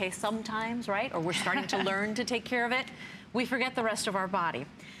décolleté sometimes, right? Or we're starting to learn to take care of it. We forget the rest of our body.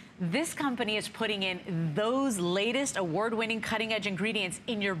 This company is putting in those latest award-winning cutting-edge ingredients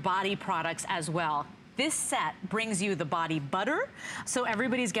in your body products as well. This set brings you the body butter, so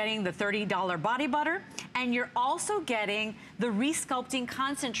everybody's getting the $30 body butter, and you're also getting the resculpting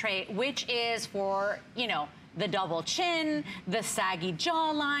concentrate, which is for, you know, the double chin, the saggy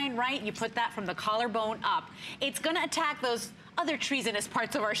jawline, right? You put that from the collarbone up. It's gonna attack those other treasonous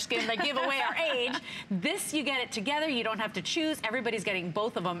parts of our skin that give away our age. This, you get it together, you don't have to choose. Everybody's getting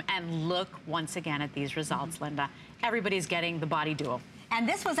both of them, and look once again at these results, Linda. Everybody's getting the body duo. And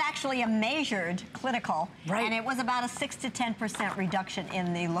this was actually a measured clinical, right, and it was about a 6 to 10% reduction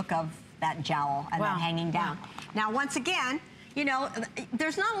in the look of that jowl and that hanging down. Now, once again, you know,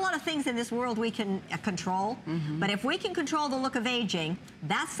 there's not a lot of things in this world we can control, but if we can control the look of aging,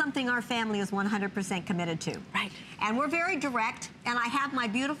 that's something our family is 100% committed to. Right. And we're very direct, and I have my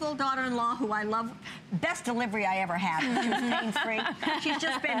beautiful daughter-in-law who I love, best delivery I ever had. She was pain-free. She's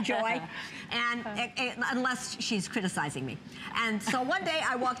just been joy, and unless she's criticizing me. And so one day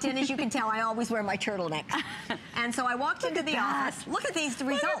I walked in, as you can tell, I always wear my turtleneck. And so I walked into the office. Look at these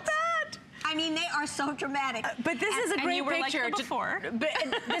results. Look at that. I mean, they are so dramatic. But this is a great picture. Like before. But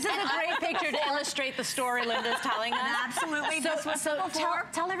this is a great picture to illustrate the story Linda's telling us. Absolutely. So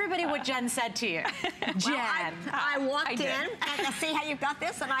tell everybody what Jen said to you. Jen. Well, I walked in and I see how you've got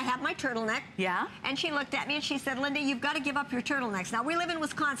this, and I have my turtleneck. Yeah. And she looked at me and she said, Linda, you've got to give up your turtlenecks. Now, we live in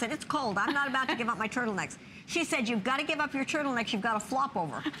Wisconsin. It's cold. I'm not about to give up my turtlenecks. She said, you've got to give up your turtlenecks. You've got to flop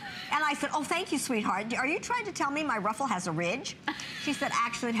over. And I said, oh, thank you, sweetheart. Are you trying to tell me my ruffle has a ridge? She said,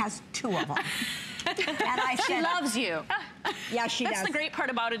 actually, it has 2 of them. And I said, she loves you. Yeah, she does. That's the great part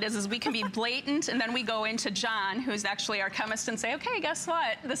about it is we can be blatant, and then we go into John, who's actually our chemist, and say, okay, guess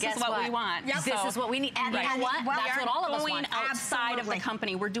what? This is what we want. Yep. This is what we need. And you know what? That's what all of us want. Outside of the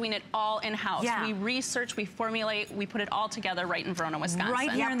company. We're doing it all in-house. Yeah. We research, we formulate, we put it all together right in Verona, Wisconsin.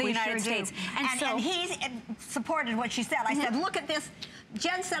 Right here in the United States. And he supported what she said. I said, look at this.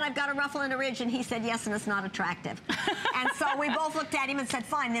 Jen said, I've got a ruffle and a ridge, and he said, yes, and it's not attractive. And so we both looked at him and said,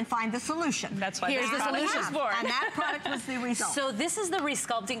 fine, then find the solution. That's why here's the solution. And that product was the result. So this is the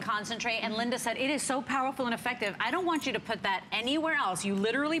resculpting concentrate, and Linda said it is so powerful and effective. I don't want you to put that anywhere else. You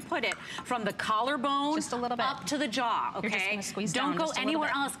literally put it from the collarbone just a little bit up to the jaw, okay? You're just gonna squeeze don't down go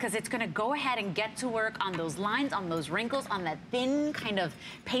anywhere else, because it's gonna go ahead and get to work on those lines, on those wrinkles, on that thin kind of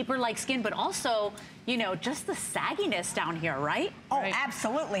paper-like skin, but also, you know, just the sagginess down here, right? Oh,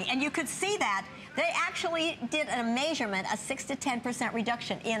 absolutely. And you could see that. They actually did a measurement, a 6 to 10%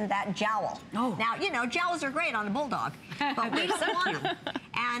 reduction in that jowl. Oh. Now, you know, jowls are great on a bulldog, but we don't want them.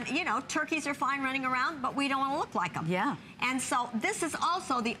 And, you know, turkeys are fine running around, but we don't want to look like them. Yeah. And so this is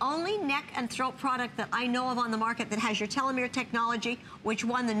also the only neck and throat product that I know of on the market that has your telomere technology, which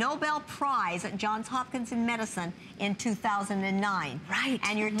won the Nobel Prize at Johns Hopkins in Medicine in 2009. Right.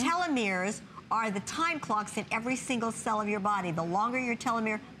 And your telomeres are the time clocks in every single cell of your body. The longer your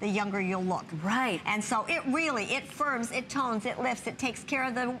telomere, the younger you'll look. Right. And so it really, it firms, it tones, it lifts, it takes care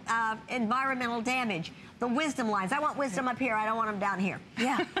of the environmental damage, the wisdom lines. I want wisdom up here, I don't want them down here.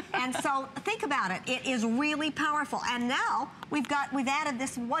 Yeah. And so think about it. It is really powerful. And now we've added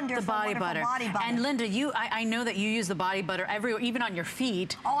this wonderful, body butter. And Linda, I know that you use the body butter everywhere, even on your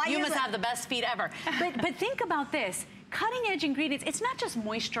feet. Oh, you must have the best feet ever. But think about this. Cutting-edge ingredients, it's not just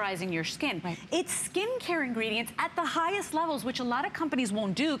moisturizing your skin. Right. It's skincare ingredients at the highest levels, which a lot of companies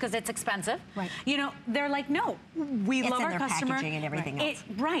won't do because it's expensive. Right. You know, they're like, no, we love our customer. Packaging and everything else.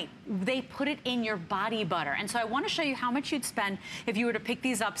 Right. They put it in your body butter. And so I want to show you how much you'd spend if you were to pick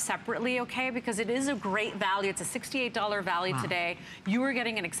these up separately, okay? Because it is a great value. It's a $68 value today. You are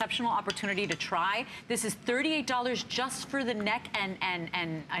getting an exceptional opportunity to try. This is $38 just for the neck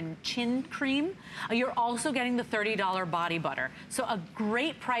and chin cream. You're also getting the $30 body butter. So a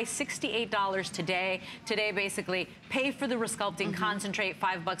great price, $68 today. Today, basically, pay for the resculpting concentrate,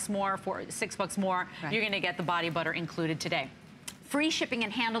 $5 more, $6 more. Right. You're gonna get the body butter included today. Free shipping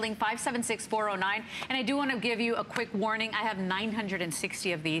and handling, 576-409. And I do want to give you a quick warning. I have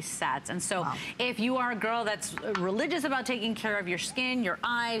 960 of these sets. And so if you are a girl that's religious about taking care of your skin, your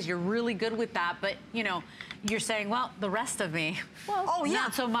eyes, you're really good with that, but, you know, you're saying, well, the rest of me, well,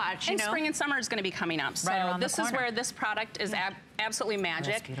 not so much. And spring and summer is going to be coming up. So this is where this product is absolutely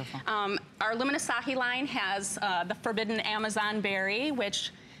magic. That's beautiful. Our Luminous Asahi line has the Forbidden Amazon Berry,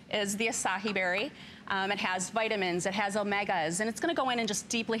 which is the acai berry. It has vitamins, it has omegas, and it's going to go in and just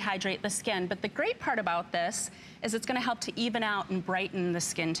deeply hydrate the skin. But the great part about this is it's going to help to even out and brighten the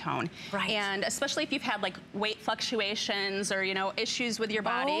skin tone. Right. And especially if you've had like weight fluctuations or, you know, issues with your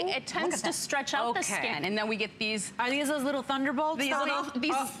body, it tends to stretch out the skin. And then we get these. Are these those little thunderbolts? These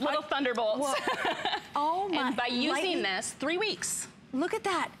little thunderbolts. Oh my. And by using this, 3 weeks. Look at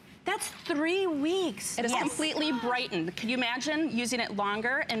that. That's 3 weeks. It is completely brightened. Can you imagine using it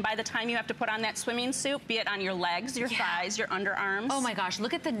longer, and by the time you have to put on that swimming suit, be it on your legs, your thighs, your underarms? Oh my gosh,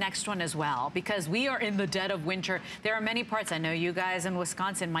 look at the next one as well, because we are in the dead of winter. There are many parts, I know you guys in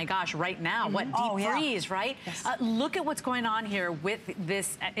Wisconsin, my gosh, right now, what deep freeze, right? Yes. Look at what's going on here with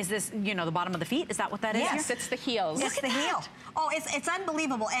this. Is this, you know, the bottom of the feet? Is that what that is? Yes, it's the heels. It's the heel. Oh, it's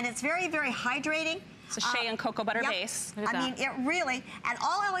unbelievable, and it's very, very hydrating. It's a shea and cocoa butter base. I mean, it really, and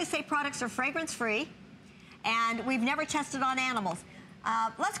all Elysee products are fragrance-free, and we've never tested on animals.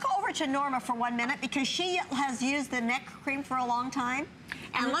 Let's go over to Norma for 1 minute, because she has used the neck cream for a long time.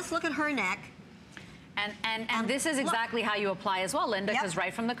 And let's look at her neck. And this is exactly how you apply as well, Linda, because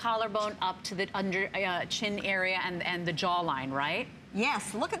right from the collarbone up to the under chin area and the jawline, right?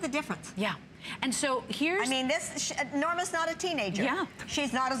 Yes, look at the difference. Yeah. And so here's... I mean, Norma's not a teenager. Yeah.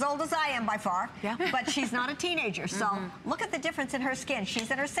 She's not as old as I am by far, but she's not a teenager. So look at the difference in her skin.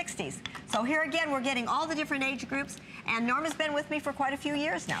 She's in her 60s. So here again, we're getting all the different age groups. And Norma's been with me for quite a few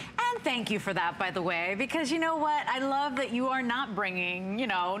years now. And thank you for that, by the way, because you know what? I love that you are not bringing, you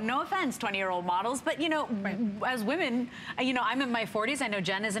know, no offense, 20-year-old models, but, you know, as women, you know, I'm in my 40s. I know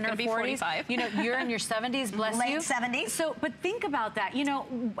Jen is in her 40s. 45. You know, you're in your 70s, bless you. Late 70s. So, but think about that. You know,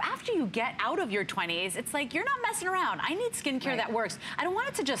 after you get out of your 20s, it's like you're not messing around. I need skincare that works. I don't want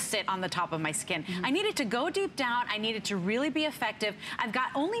it to just sit on the top of my skin. I need it to go deep down. I need it to really be effective. I've got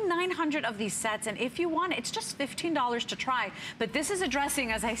only 900 of these sets, and if you want it, it's just $15 to try. But this is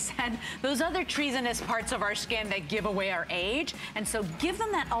addressing, as I said, those other treasonous parts of our skin that give away our age. And so give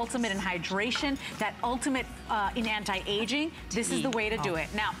them that ultimate in hydration, that ultimate in anti-aging. This is the way to do it.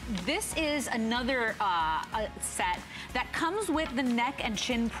 Now, this is another set that comes with the neck and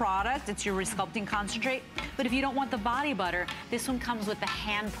chin product. It's your resculpting concentrate. But if you don't want the body butter, this one comes with the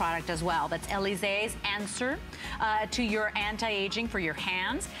hand product as well. That's Elysee's answer to your anti-aging for your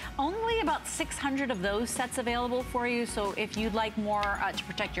hands. Only about 600 of those sets available for you. So if you'd like more to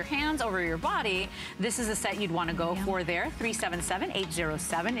protect your hands over your body, this is a set you'd want to go for there.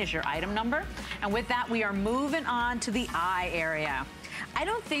 377-807 is your item number. And with that, we are moving on to the eye area. I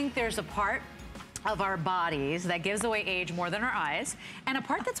don't think there's a part of our bodies that gives away age more than our eyes, and a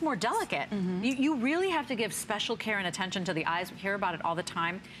part that's more delicate. You really have to give special care and attention to the eyes. We hear about it all the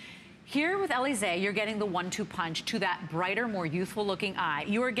time. Here with Elysee, you're getting the 1-2 punch to that brighter, more youthful looking eye.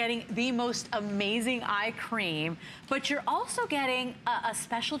 You are getting the most amazing eye cream, but you're also getting a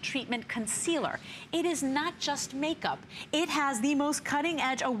special treatment concealer. It is not just makeup. It has the most cutting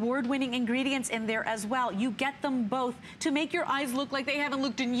edge, award-winning ingredients in there as well. You get them both to make your eyes look like they haven't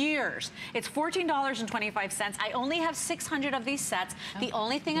looked in years. It's $14.25. I only have 600 of these sets. The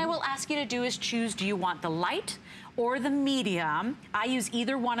only thing I will ask you to do is choose, do you want the light or the medium? I use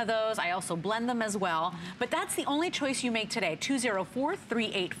either one of those. I also blend them as well. But that's the only choice you make today.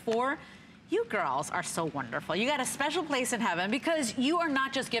 204-384. You girls are so wonderful. You got a special place in heaven, because you are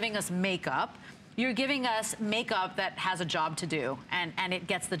not just giving us makeup. You're giving us makeup that has a job to do, and it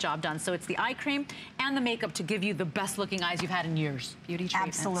gets the job done. So it's the eye cream and the makeup to give you the best looking eyes you've had in years. Beauty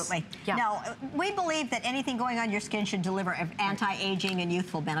treatments. Absolutely. Yeah. Now, we believe that anything going on your skin should deliver anti-aging and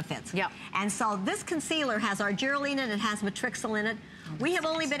youthful benefits. Yeah. And so this concealer has argireline in it, it has matrixyl in it. We have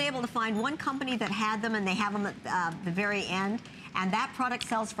only been able to find one company that had them, and they have them at the very end, and that product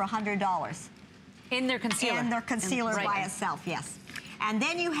sells for $100. In their concealer. In their concealer by itself, yes. And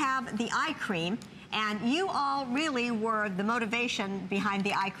then you have the eye cream, and you all really were the motivation behind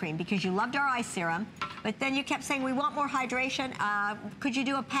the eye cream, because you loved our eye serum, but then you kept saying, we want more hydration. Could you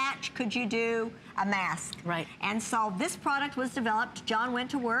do a patch? Could you do a mask? Right. And so this product was developed. John went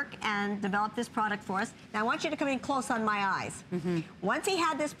to work and developed this product for us. Now I want you to come in close on my eyes. Once he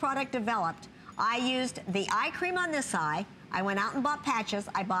had this product developed, I used the eye cream on this eye. I went out and bought patches.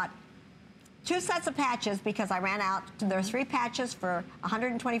 I bought 2 sets of patches because I ran out. There are 3 patches for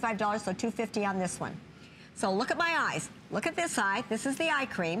 $125, so $250 on this one. So look at my eyes. Look at this eye. This is the eye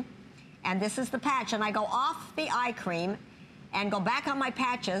cream, and this is the patch. And I go off the eye cream and go back on my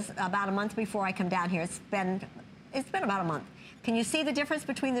patches about a month before I come down here. It's been about a month. Can you see the difference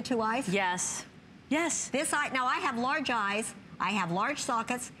between the two eyes? Yes. Yes. This eye, now I have large eyes, I have large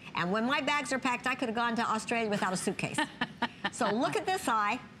sockets, and when my bags are packed, I could have gone to Australia without a suitcase. So look at this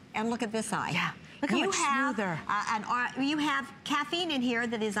eye and look at this eye. Yeah. Look how much smoother. You have caffeine in here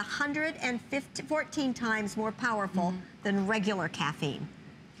that is 114 times more powerful than regular caffeine.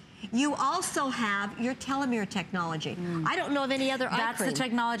 You also have your telomere technology. I don't know of any other eye cream. That's the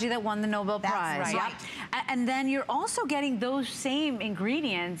technology that won the Nobel Prize. That's right. And then you're also getting those same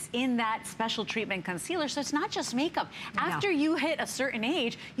ingredients in that special treatment concealer, so it's not just makeup. After you hit a certain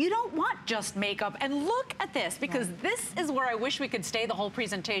age, you don't want just makeup. And look at this, because this is where I wish we could stay the whole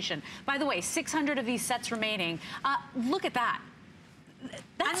presentation. By the way, 600 of these sets remaining. Look at that.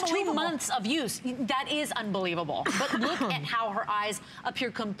 That's 2 months of use. That is unbelievable. But look at how her eyes appear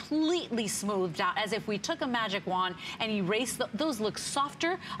completely smoothed out, as if we took a magic wand and erased those look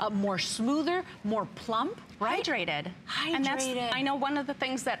softer, more smoother, more plump. Right? Hydrated. And that's, I know one of the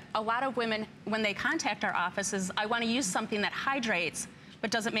things that a lot of women, when they contact our office, is I want to use something that hydrates but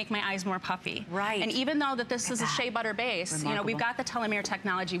doesn't make my eyes more puffy. Right. And even though that this is a shea butter base, you know, we've got the telomere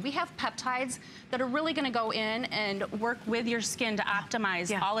technology. We have peptides that are really going to go in and work with your skin to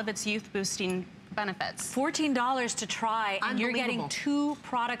optimize all of its youth boosting benefits. $14 to try, and you're getting 2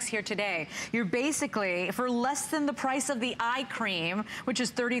 products here today. You're basically, for less than the price of the eye cream, which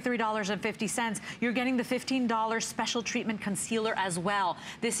is $33.50, you're getting the $15 special treatment concealer as well.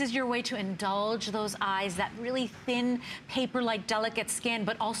 This is your way to indulge those eyes, that really thin, paper-like, delicate skin,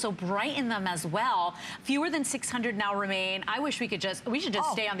 but also brighten them as well. Fewer than 600 now remain. I wish we should just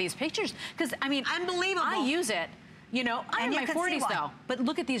stay on these pictures, because, I mean, unbelievable. I use it. You know, I'm in my 40s though, but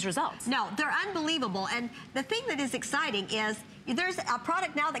look at these results. No, they're unbelievable. And the thing that is exciting is there's a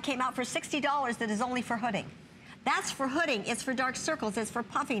product now that came out for $60 that is only for hooding. That's for hooding. It's for dark circles. It's for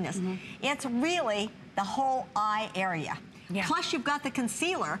puffiness. It's really the whole eye area. Plus, you've got the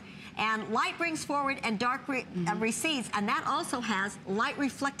concealer. And light brings forward and dark recedes. And that also has light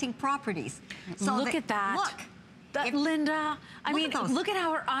reflecting properties. So look at that. Look. Linda, I mean, look at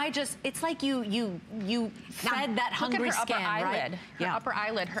how her eye just—it's like you fed that hungry skin, right? Her upper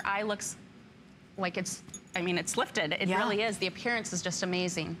eyelid, her eye looks like it's, I mean, it's lifted. It really is. The appearance is just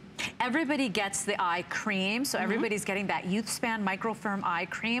amazing. Everybody gets the eye cream, so everybody's getting that Youth Span Microfirm eye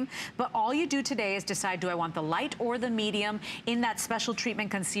cream. But all you do today is decide, do I want the light or the medium in that special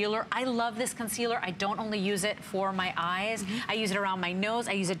treatment concealer? I love this concealer. I don't only use it for my eyes. I use it around my nose.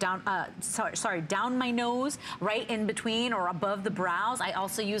 I use it down, down my nose, right in between or above the brows. I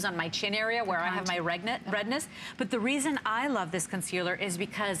also use on my chin area where I have my redness. But the reason I love this concealer is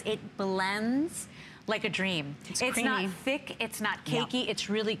because it blends like a dream. It's not thick, it's not cakey, it's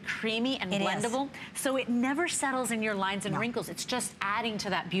really creamy and blendable. So it never settles in your lines and wrinkles. It's just adding to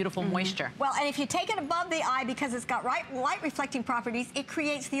that beautiful moisture. Well, and if you take it above the eye, because it's got light reflecting properties, it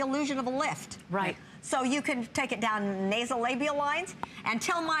creates the illusion of a lift. Right. So you can take it down nasolabial lines.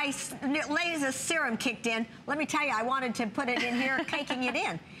 Until my laser serum kicked in, let me tell you, I wanted to put it in here, caking it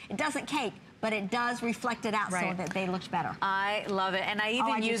in. It doesn't cake, but it does reflect it out so that they look better. I love it. And I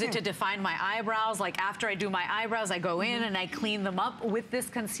even use it to define my eyebrows. Like after I do my eyebrows, I go in and I clean them up with this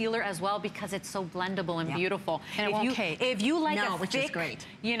concealer as well, because it's so blendable and beautiful. And it won't cake. If you like a which thick, is great.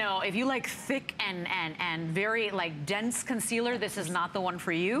 You know, if you like thick and very like dense concealer, this is not the one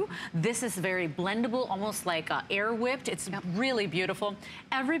for you. This is very blendable, almost like air whipped. It's really beautiful.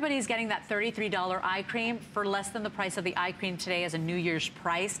 Everybody's getting that $33 eye cream for less than the price of the eye cream today as a New Year's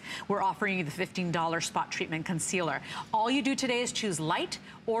price. We're offering you the $15 spot treatment concealer. All you do today is choose light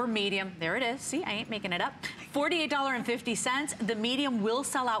or medium. There it is. See, I ain't making it up. $48.50. The medium will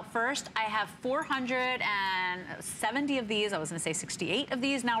sell out first. I have 470 of these. I was going to say 68 of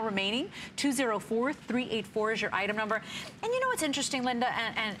these now remaining. 204384 is your item number. And you know what's interesting, Linda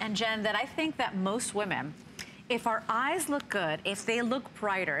and Jen, that I think that most women, if our eyes look good, if they look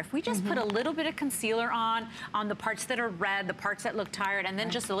brighter, if we just put a little bit of concealer on the parts that are red, the parts that look tired, and then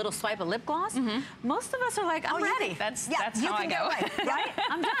just a little swipe of lip gloss, most of us are like, I'm ready. That's how I go. Right?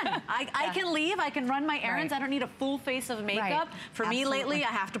 I'm done. I can leave. I can run my errands. I don't need a full face of makeup. For me lately, I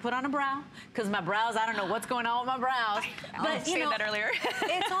have to put on a brow, because my brows, I don't know what's going on with my brows. But you know, that earlier.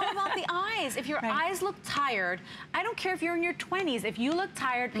 It's all about the eyes. If your eyes look tired, I don't care if you're in your 20s. If you look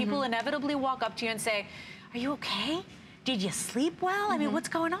tired, people inevitably walk up to you and say, are you okay? Did you sleep well? I mean, what's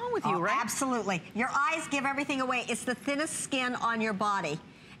going on with you, right? Absolutely. Your eyes give everything away. It's the thinnest skin on your body.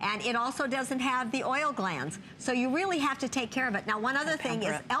 And it also doesn't have the oil glands. So you really have to take care of it. Now, one other thing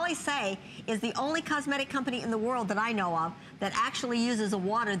is Elysee is the only cosmetic company in the world that I know of that actually uses a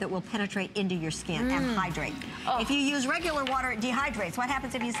water that will penetrate into your skin and hydrate. If you use regular water, it dehydrates. What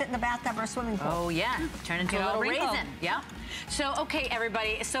happens if you sit in the bathtub or a swimming pool? Oh, yeah. Turn into a little raisin. Yeah. So, okay,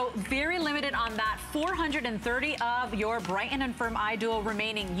 everybody. So, very limited on that. 430 of your Brighten and Firm Eye Duo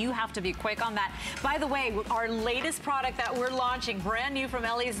remaining. You have to be quick on that. By the way, our latest product that we're launching, brand new from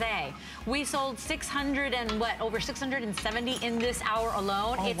Elysee. We sold 600 and what? Over 670 in this hour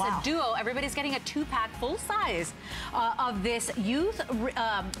alone. It's a duo. Everybody's getting a 2-pack full size of this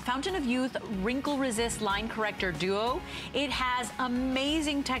Fountain of Youth Wrinkle Resist Line Corrector Duo. It has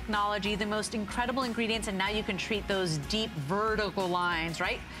amazing technology, the most incredible ingredients, and now you can treat those deep vertical lines,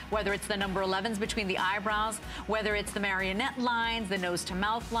 right? Whether it's the number 11s between the eyebrows, whether it's the marionette lines, the nose to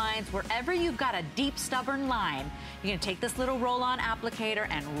mouth lines, wherever you've got a deep stubborn line, you're gonna take this little roll-on applicator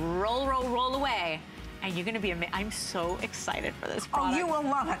and roll, roll, roll away. And you're gonna be amazed. I'm so excited for this product. Oh, you will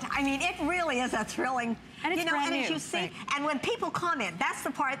love it. I mean, it really is a thrilling, and it's brand new. As you see, and when people comment, that's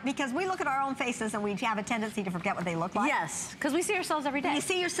the part, because we look at our own faces and we have a tendency to forget what they look like. Yes, because we see ourselves every day. And you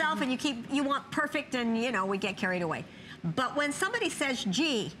see yourself and you want perfect, and we get carried away. But when somebody says,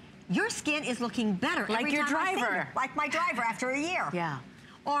 gee, your skin is looking better like every your time driver. Like my driver after a year. Yeah.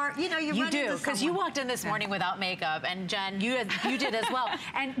 Or, you do, because you walked in this morning without makeup, and Jen, you did as well.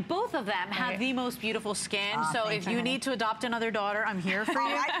 And both of them have the most beautiful skin. So if you need to adopt another daughter, I'm here for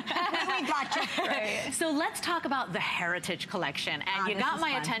you. We got you. So let's talk about the Heritage Collection. And you got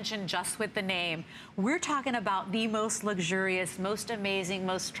my attention just with the name. We're talking about the most luxurious, most amazing,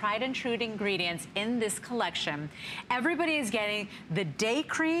 most tried and true ingredients in this collection. Everybody is getting the day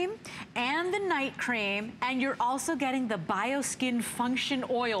cream and the night cream, and you're also getting the BioSkin Function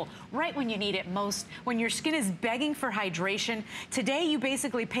Oil right when you need it most, when your skin is begging for hydration. Today, you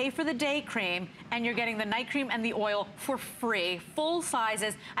basically pay for the day cream, and you're getting the night cream and the oil for free, full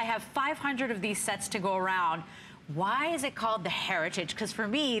sizes. I have 500 of these sets to go around. Why is it called the Heritage? Because for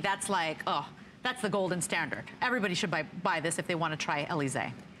me, that's like, that's the golden standard. Everybody should buy this if they want to try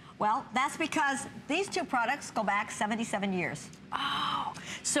Elysee. Well, that's because these two products go back 77 years. Oh,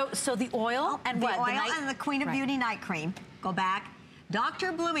 so the oil and what? The oil and the Queen of Beauty Night Cream go back.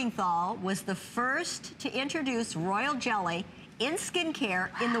 Dr. Blumenthal was the first to introduce royal jelly in skincare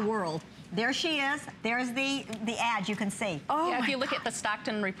in the world. There she is. There's the ad you can see. Oh, yeah, if you look at the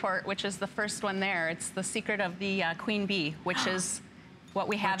Stockton report, which is the first one there, it's the secret of the Queen Bee, which is what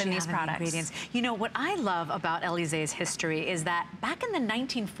we have in these products. You know, what I love about Elysee's history is that back in the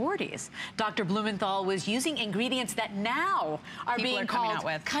 1940s, Dr. Blumenthal was using ingredients that now are being called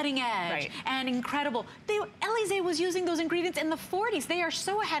cutting edge and incredible. Elysee was using those ingredients in the 40s. They are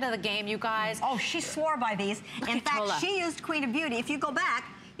so ahead of the game, you guys. Oh, she swore by these. In fact, she used Queen of Beauty. If you go back,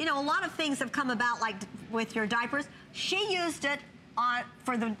 a lot of things have come about, like with your diapers. She used it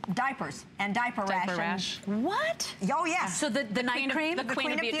for the diapers and diaper rash. What? Oh, yes. So the night cream? The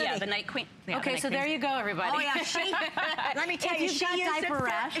Queen of Beauty. Yeah, the night queen. Yeah, okay, so there you go, everybody. Oh, yeah. Let me tell you, she used diaper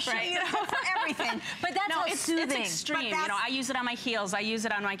rash. She used it for everything. But that's soothing. It's extreme. I use it on my heels. I use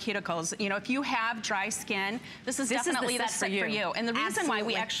it on my cuticles. If you have dry skin, this is definitely the set for you. And the reason why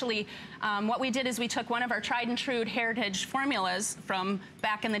we actually, what we did is we took one of our tried and true heritage formulas from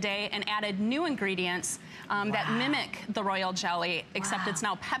back in the day and added new ingredients that mimic the royal jelly, except it's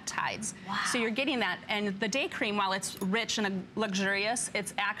now peptides. So you're getting that. And the day cream, while it's rich and luxurious,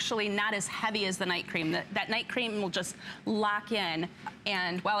 it's actually not as heavy as the night cream. That night cream will just lock in.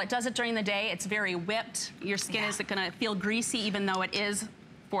 And while it does it during the day, it's very whipped. Your skin isn't going to feel greasy, even though it is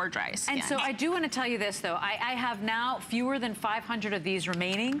for dry skin. And so I do want to tell you this, though. I have now fewer than 500 of these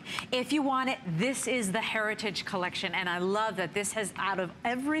remaining. If you want it, this is the Heritage Collection, and I love that this has, out of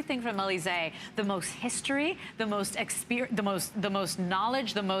everything from Elysee, the most history, the most experience, the most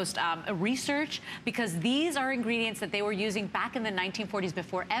knowledge, the most research, because these are ingredients that they were using back in the 1940s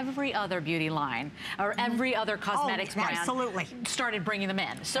before every other beauty line or every other cosmetics brand started bringing them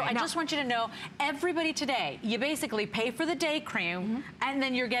in. So I just want you to know, everybody today, you basically pay for the day cream, and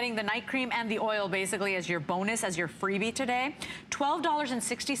then you're getting the night cream and the oil basically as your bonus, as your freebie today.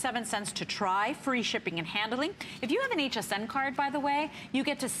 $12.67 to try, free shipping and handling. If you have an HSN card, by the way, you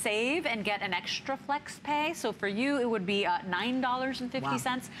get to save and get an extra flex pay. So for you, it would be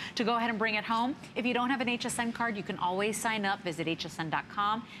 $9.50 to go ahead and bring it home. If you don't have an HSN card, you can always sign up. Visit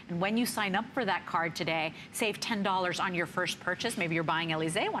hsn.com. And when you sign up for that card today, save $10 on your first purchase. Maybe you're buying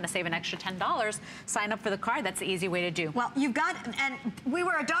Elysee, want to save an extra $10, sign up for the card. That's the easy way to do. Well, you've got, and we were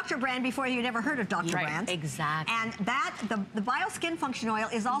were a doctor brand before you'd ever heard of Dr. Brand. Exactly. And that, the Bio Skin Function Oil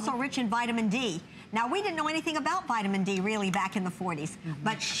is also rich in vitamin D. Now, we didn't know anything about vitamin D really back in the 40s,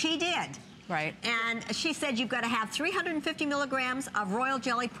 but she did. Right. And she said you've got to have 350 milligrams of royal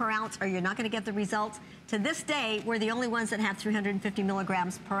jelly per ounce or you're not going to get the results. To this day, we're the only ones that have 350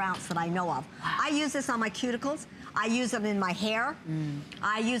 milligrams per ounce that I know of. I use this on my cuticles. I use them in my hair.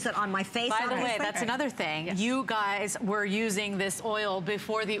 I use it on my face. By the way, that's another thing. Yes. You guys were using this oil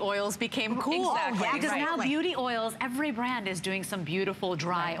before the oils became cool. Exactly. Yeah, because now beauty oils, every brand is doing some beautiful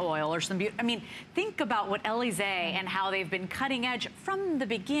dry oil or some I mean, think about what Elysee and how they've been cutting edge from the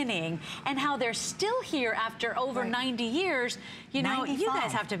beginning and how they're still here after over 90 years. You know, 95. you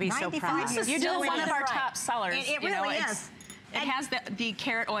guys have to be so proud. This is You're still doing one of our top sellers. It really is. It has the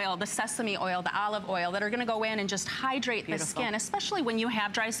carrot oil, the sesame oil, the olive oil that are going to go in and just hydrate the skin, especially when you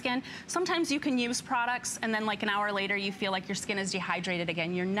have dry skin. Sometimes you can use products and then like an hour later you feel like your skin is dehydrated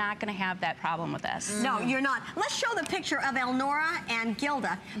again. You're not going to have that problem with this. No, you're not. Let's show the picture of Elnora and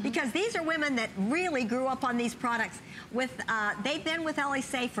Gilda because these are women that really grew up on these products. They've been with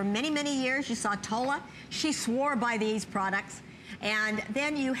Elysee for many, many years. You saw Tola. She swore by these products. And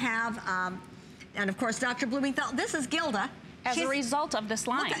then you have, and of course, Dr. Blumenthal. This is Gilda. As a result of this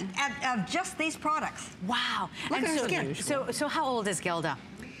line. Look at just these products. Wow. Look at her skin. So how old is Gilda?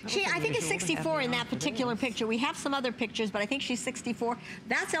 I think it's 64 in that particular picture. We have some other pictures, but I think she's 64.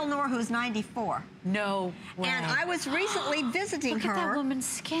 That's Elnora, who's 94. No way. And I was recently visiting her. Look at that woman's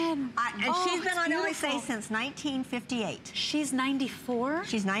skin. And she's been on Elysee since 1958. She's 94?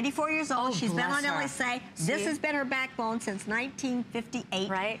 She's 94 years old. She's been on her. Elysee. This has been her backbone since 1958.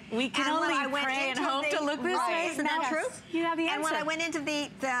 Right. We can only pray and hope to look this way. Isn't that true? You have the answer. And when I went into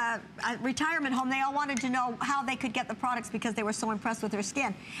the retirement home, they all wanted to know how they could get the products because they were so impressed with her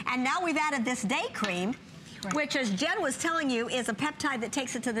skin. And now we've added this day cream, which, as Jen was telling you, is a peptide that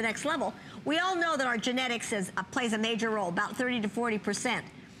takes it to the next level. We all know that our genetics plays a major role, about 30 to 40%.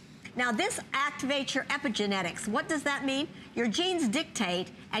 Now, this activates your epigenetics. What does that mean? Your genes dictate,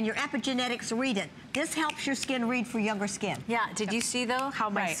 and your epigenetics read it. This helps your skin read for younger skin. Yeah, did you see, though, how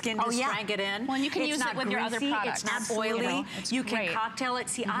my skin just drank it in? Well, and you can use it with your other products. It's not oily. You can cocktail it.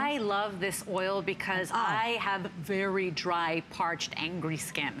 See, I love this oil because I have very dry, parched, angry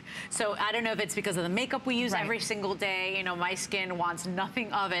skin. So I don't know if it's because of the makeup we use every single day. You know, my skin wants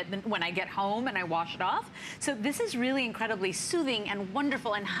nothing of it when I get home and I wash it off. So this is really incredibly soothing and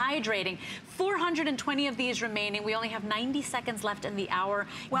wonderful and hydrating. 420 of these remaining. We only have 90 seconds left in the hour.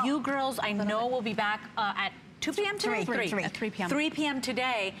 Well, you girls, I know, will be back at 2 p.m. today? 3 p.m. 3 p.m.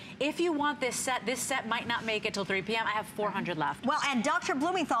 today. If you want this set might not make it till 3 p.m. I have 400 left. Well, and Dr.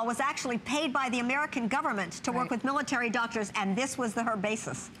 Blumenthal was actually paid by the American government to work with military doctors, and this was her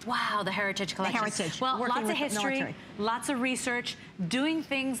basis. Wow, the Heritage Collection. The Heritage. Well, lots of history, lots of research, doing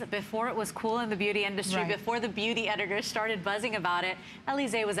things before it was cool in the beauty industry, before the beauty editors started buzzing about it.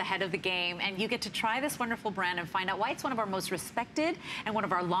 Elysee was ahead of the game, and you get to try this wonderful brand and find out why it's one of our most respected and one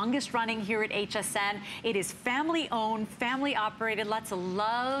of our longest running here at HSN. It is family-owned, family-operated, lots of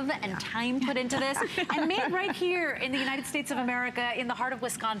love and time put into this, and made right here in the United States of America, in the heart of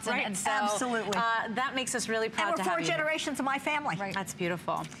Wisconsin. And so, absolutely. That makes us really proud to have you. And we're 4 generations of my family. That's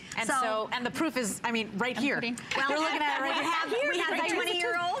beautiful. And and the proof is, I mean, right here. Well, we're looking at it right here. We have the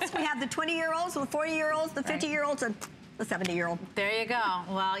 20-year-olds, we have the 20-year-olds, the 40-year-olds, the 50-year-olds, and the 70-year-old. There you go.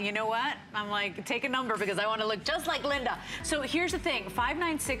 Well, you know what? I'm like, take a number because I want to look just like Linda. So here's the thing.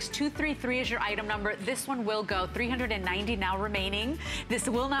 596233 is your item number. This one will go. 390 now remaining. This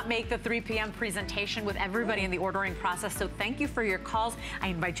will not make the 3 p.m. presentation with everybody in the ordering process. So thank you for your calls. I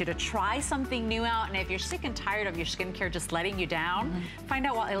invite you to try something new out. And if you're sick and tired of your skincare just letting you down, find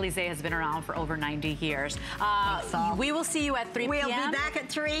out why Elysee has been around for over 90 years. We will see you at 3 p.m. We'll be back at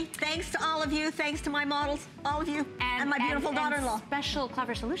 3. Thanks to all of you. Thanks to my models, all of you. And my beautiful daughter-in-law. Special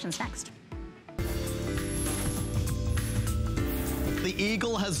Clever Solutions next. The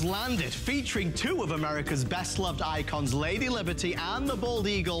Eagle has landed, featuring 2 of America's best-loved icons, Lady Liberty and the Bald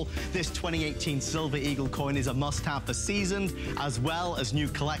Eagle. This 2018 Silver Eagle coin is a must-have for seasoned as well as new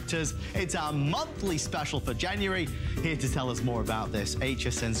collectors. It's our monthly special for January. Here to tell us more about this,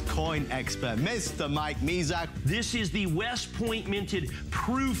 HSN's coin expert, Mr. Mike Mezak. This is the West Point minted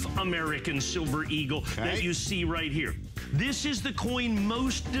proof American Silver Eagle that you see right here. This is the coin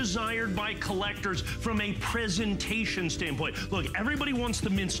most desired by collectors from a presentation standpoint. Look, everybody wants the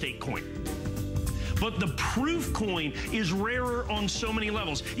mint state coin. But the proof coin is rarer on so many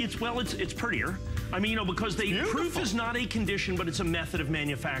levels. It's prettier. I mean, you know, because proof is not a condition, but it's a method of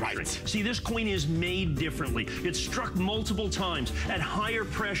manufacturing. Right. See, this coin is made differently. It's struck multiple times at higher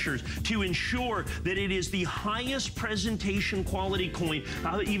pressures to ensure that it is the highest presentation quality coin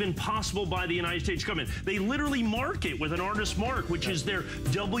even possible by the United States government. They literally mark it with an artist mark, which is their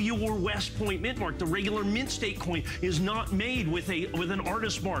W or West Point mint mark. The regular mint state coin is not made with an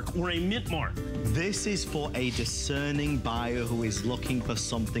artist mark or a mint mark. This is for a discerning buyer who is looking for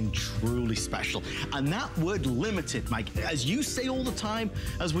something truly special. And that word limited, Mike, as you say all the time,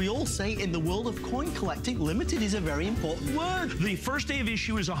 as we all say in the world of coin collecting, limited is a very important word. The first day of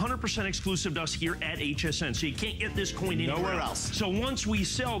issue is 100% exclusive to us here at HSN, so you can't get this coin anywhere else. So once we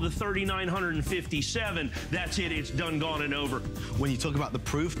sell the 3,957, that's it. It's done, gone, and over. When you talk about the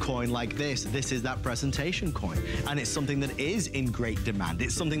proof coin like this is that presentation coin. And it's something that is in great demand.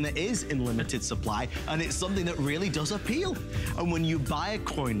 It's something that is in limited supply. And it's something that really does appeal. And when you buy a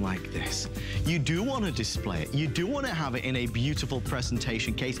coin like this, you do want to display it. You do want to have it in a beautiful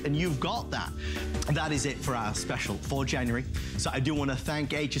presentation case, and you've got that. That is it for our special for January. So I do want to thank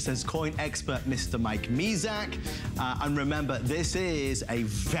HSN's coin expert, Mr. Mike Mizak. And remember, this is a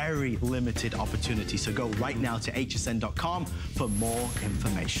very limited opportunity. So go right now to hsn.com for more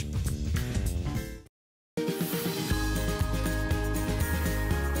information.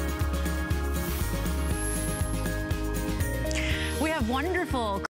 We have wonderful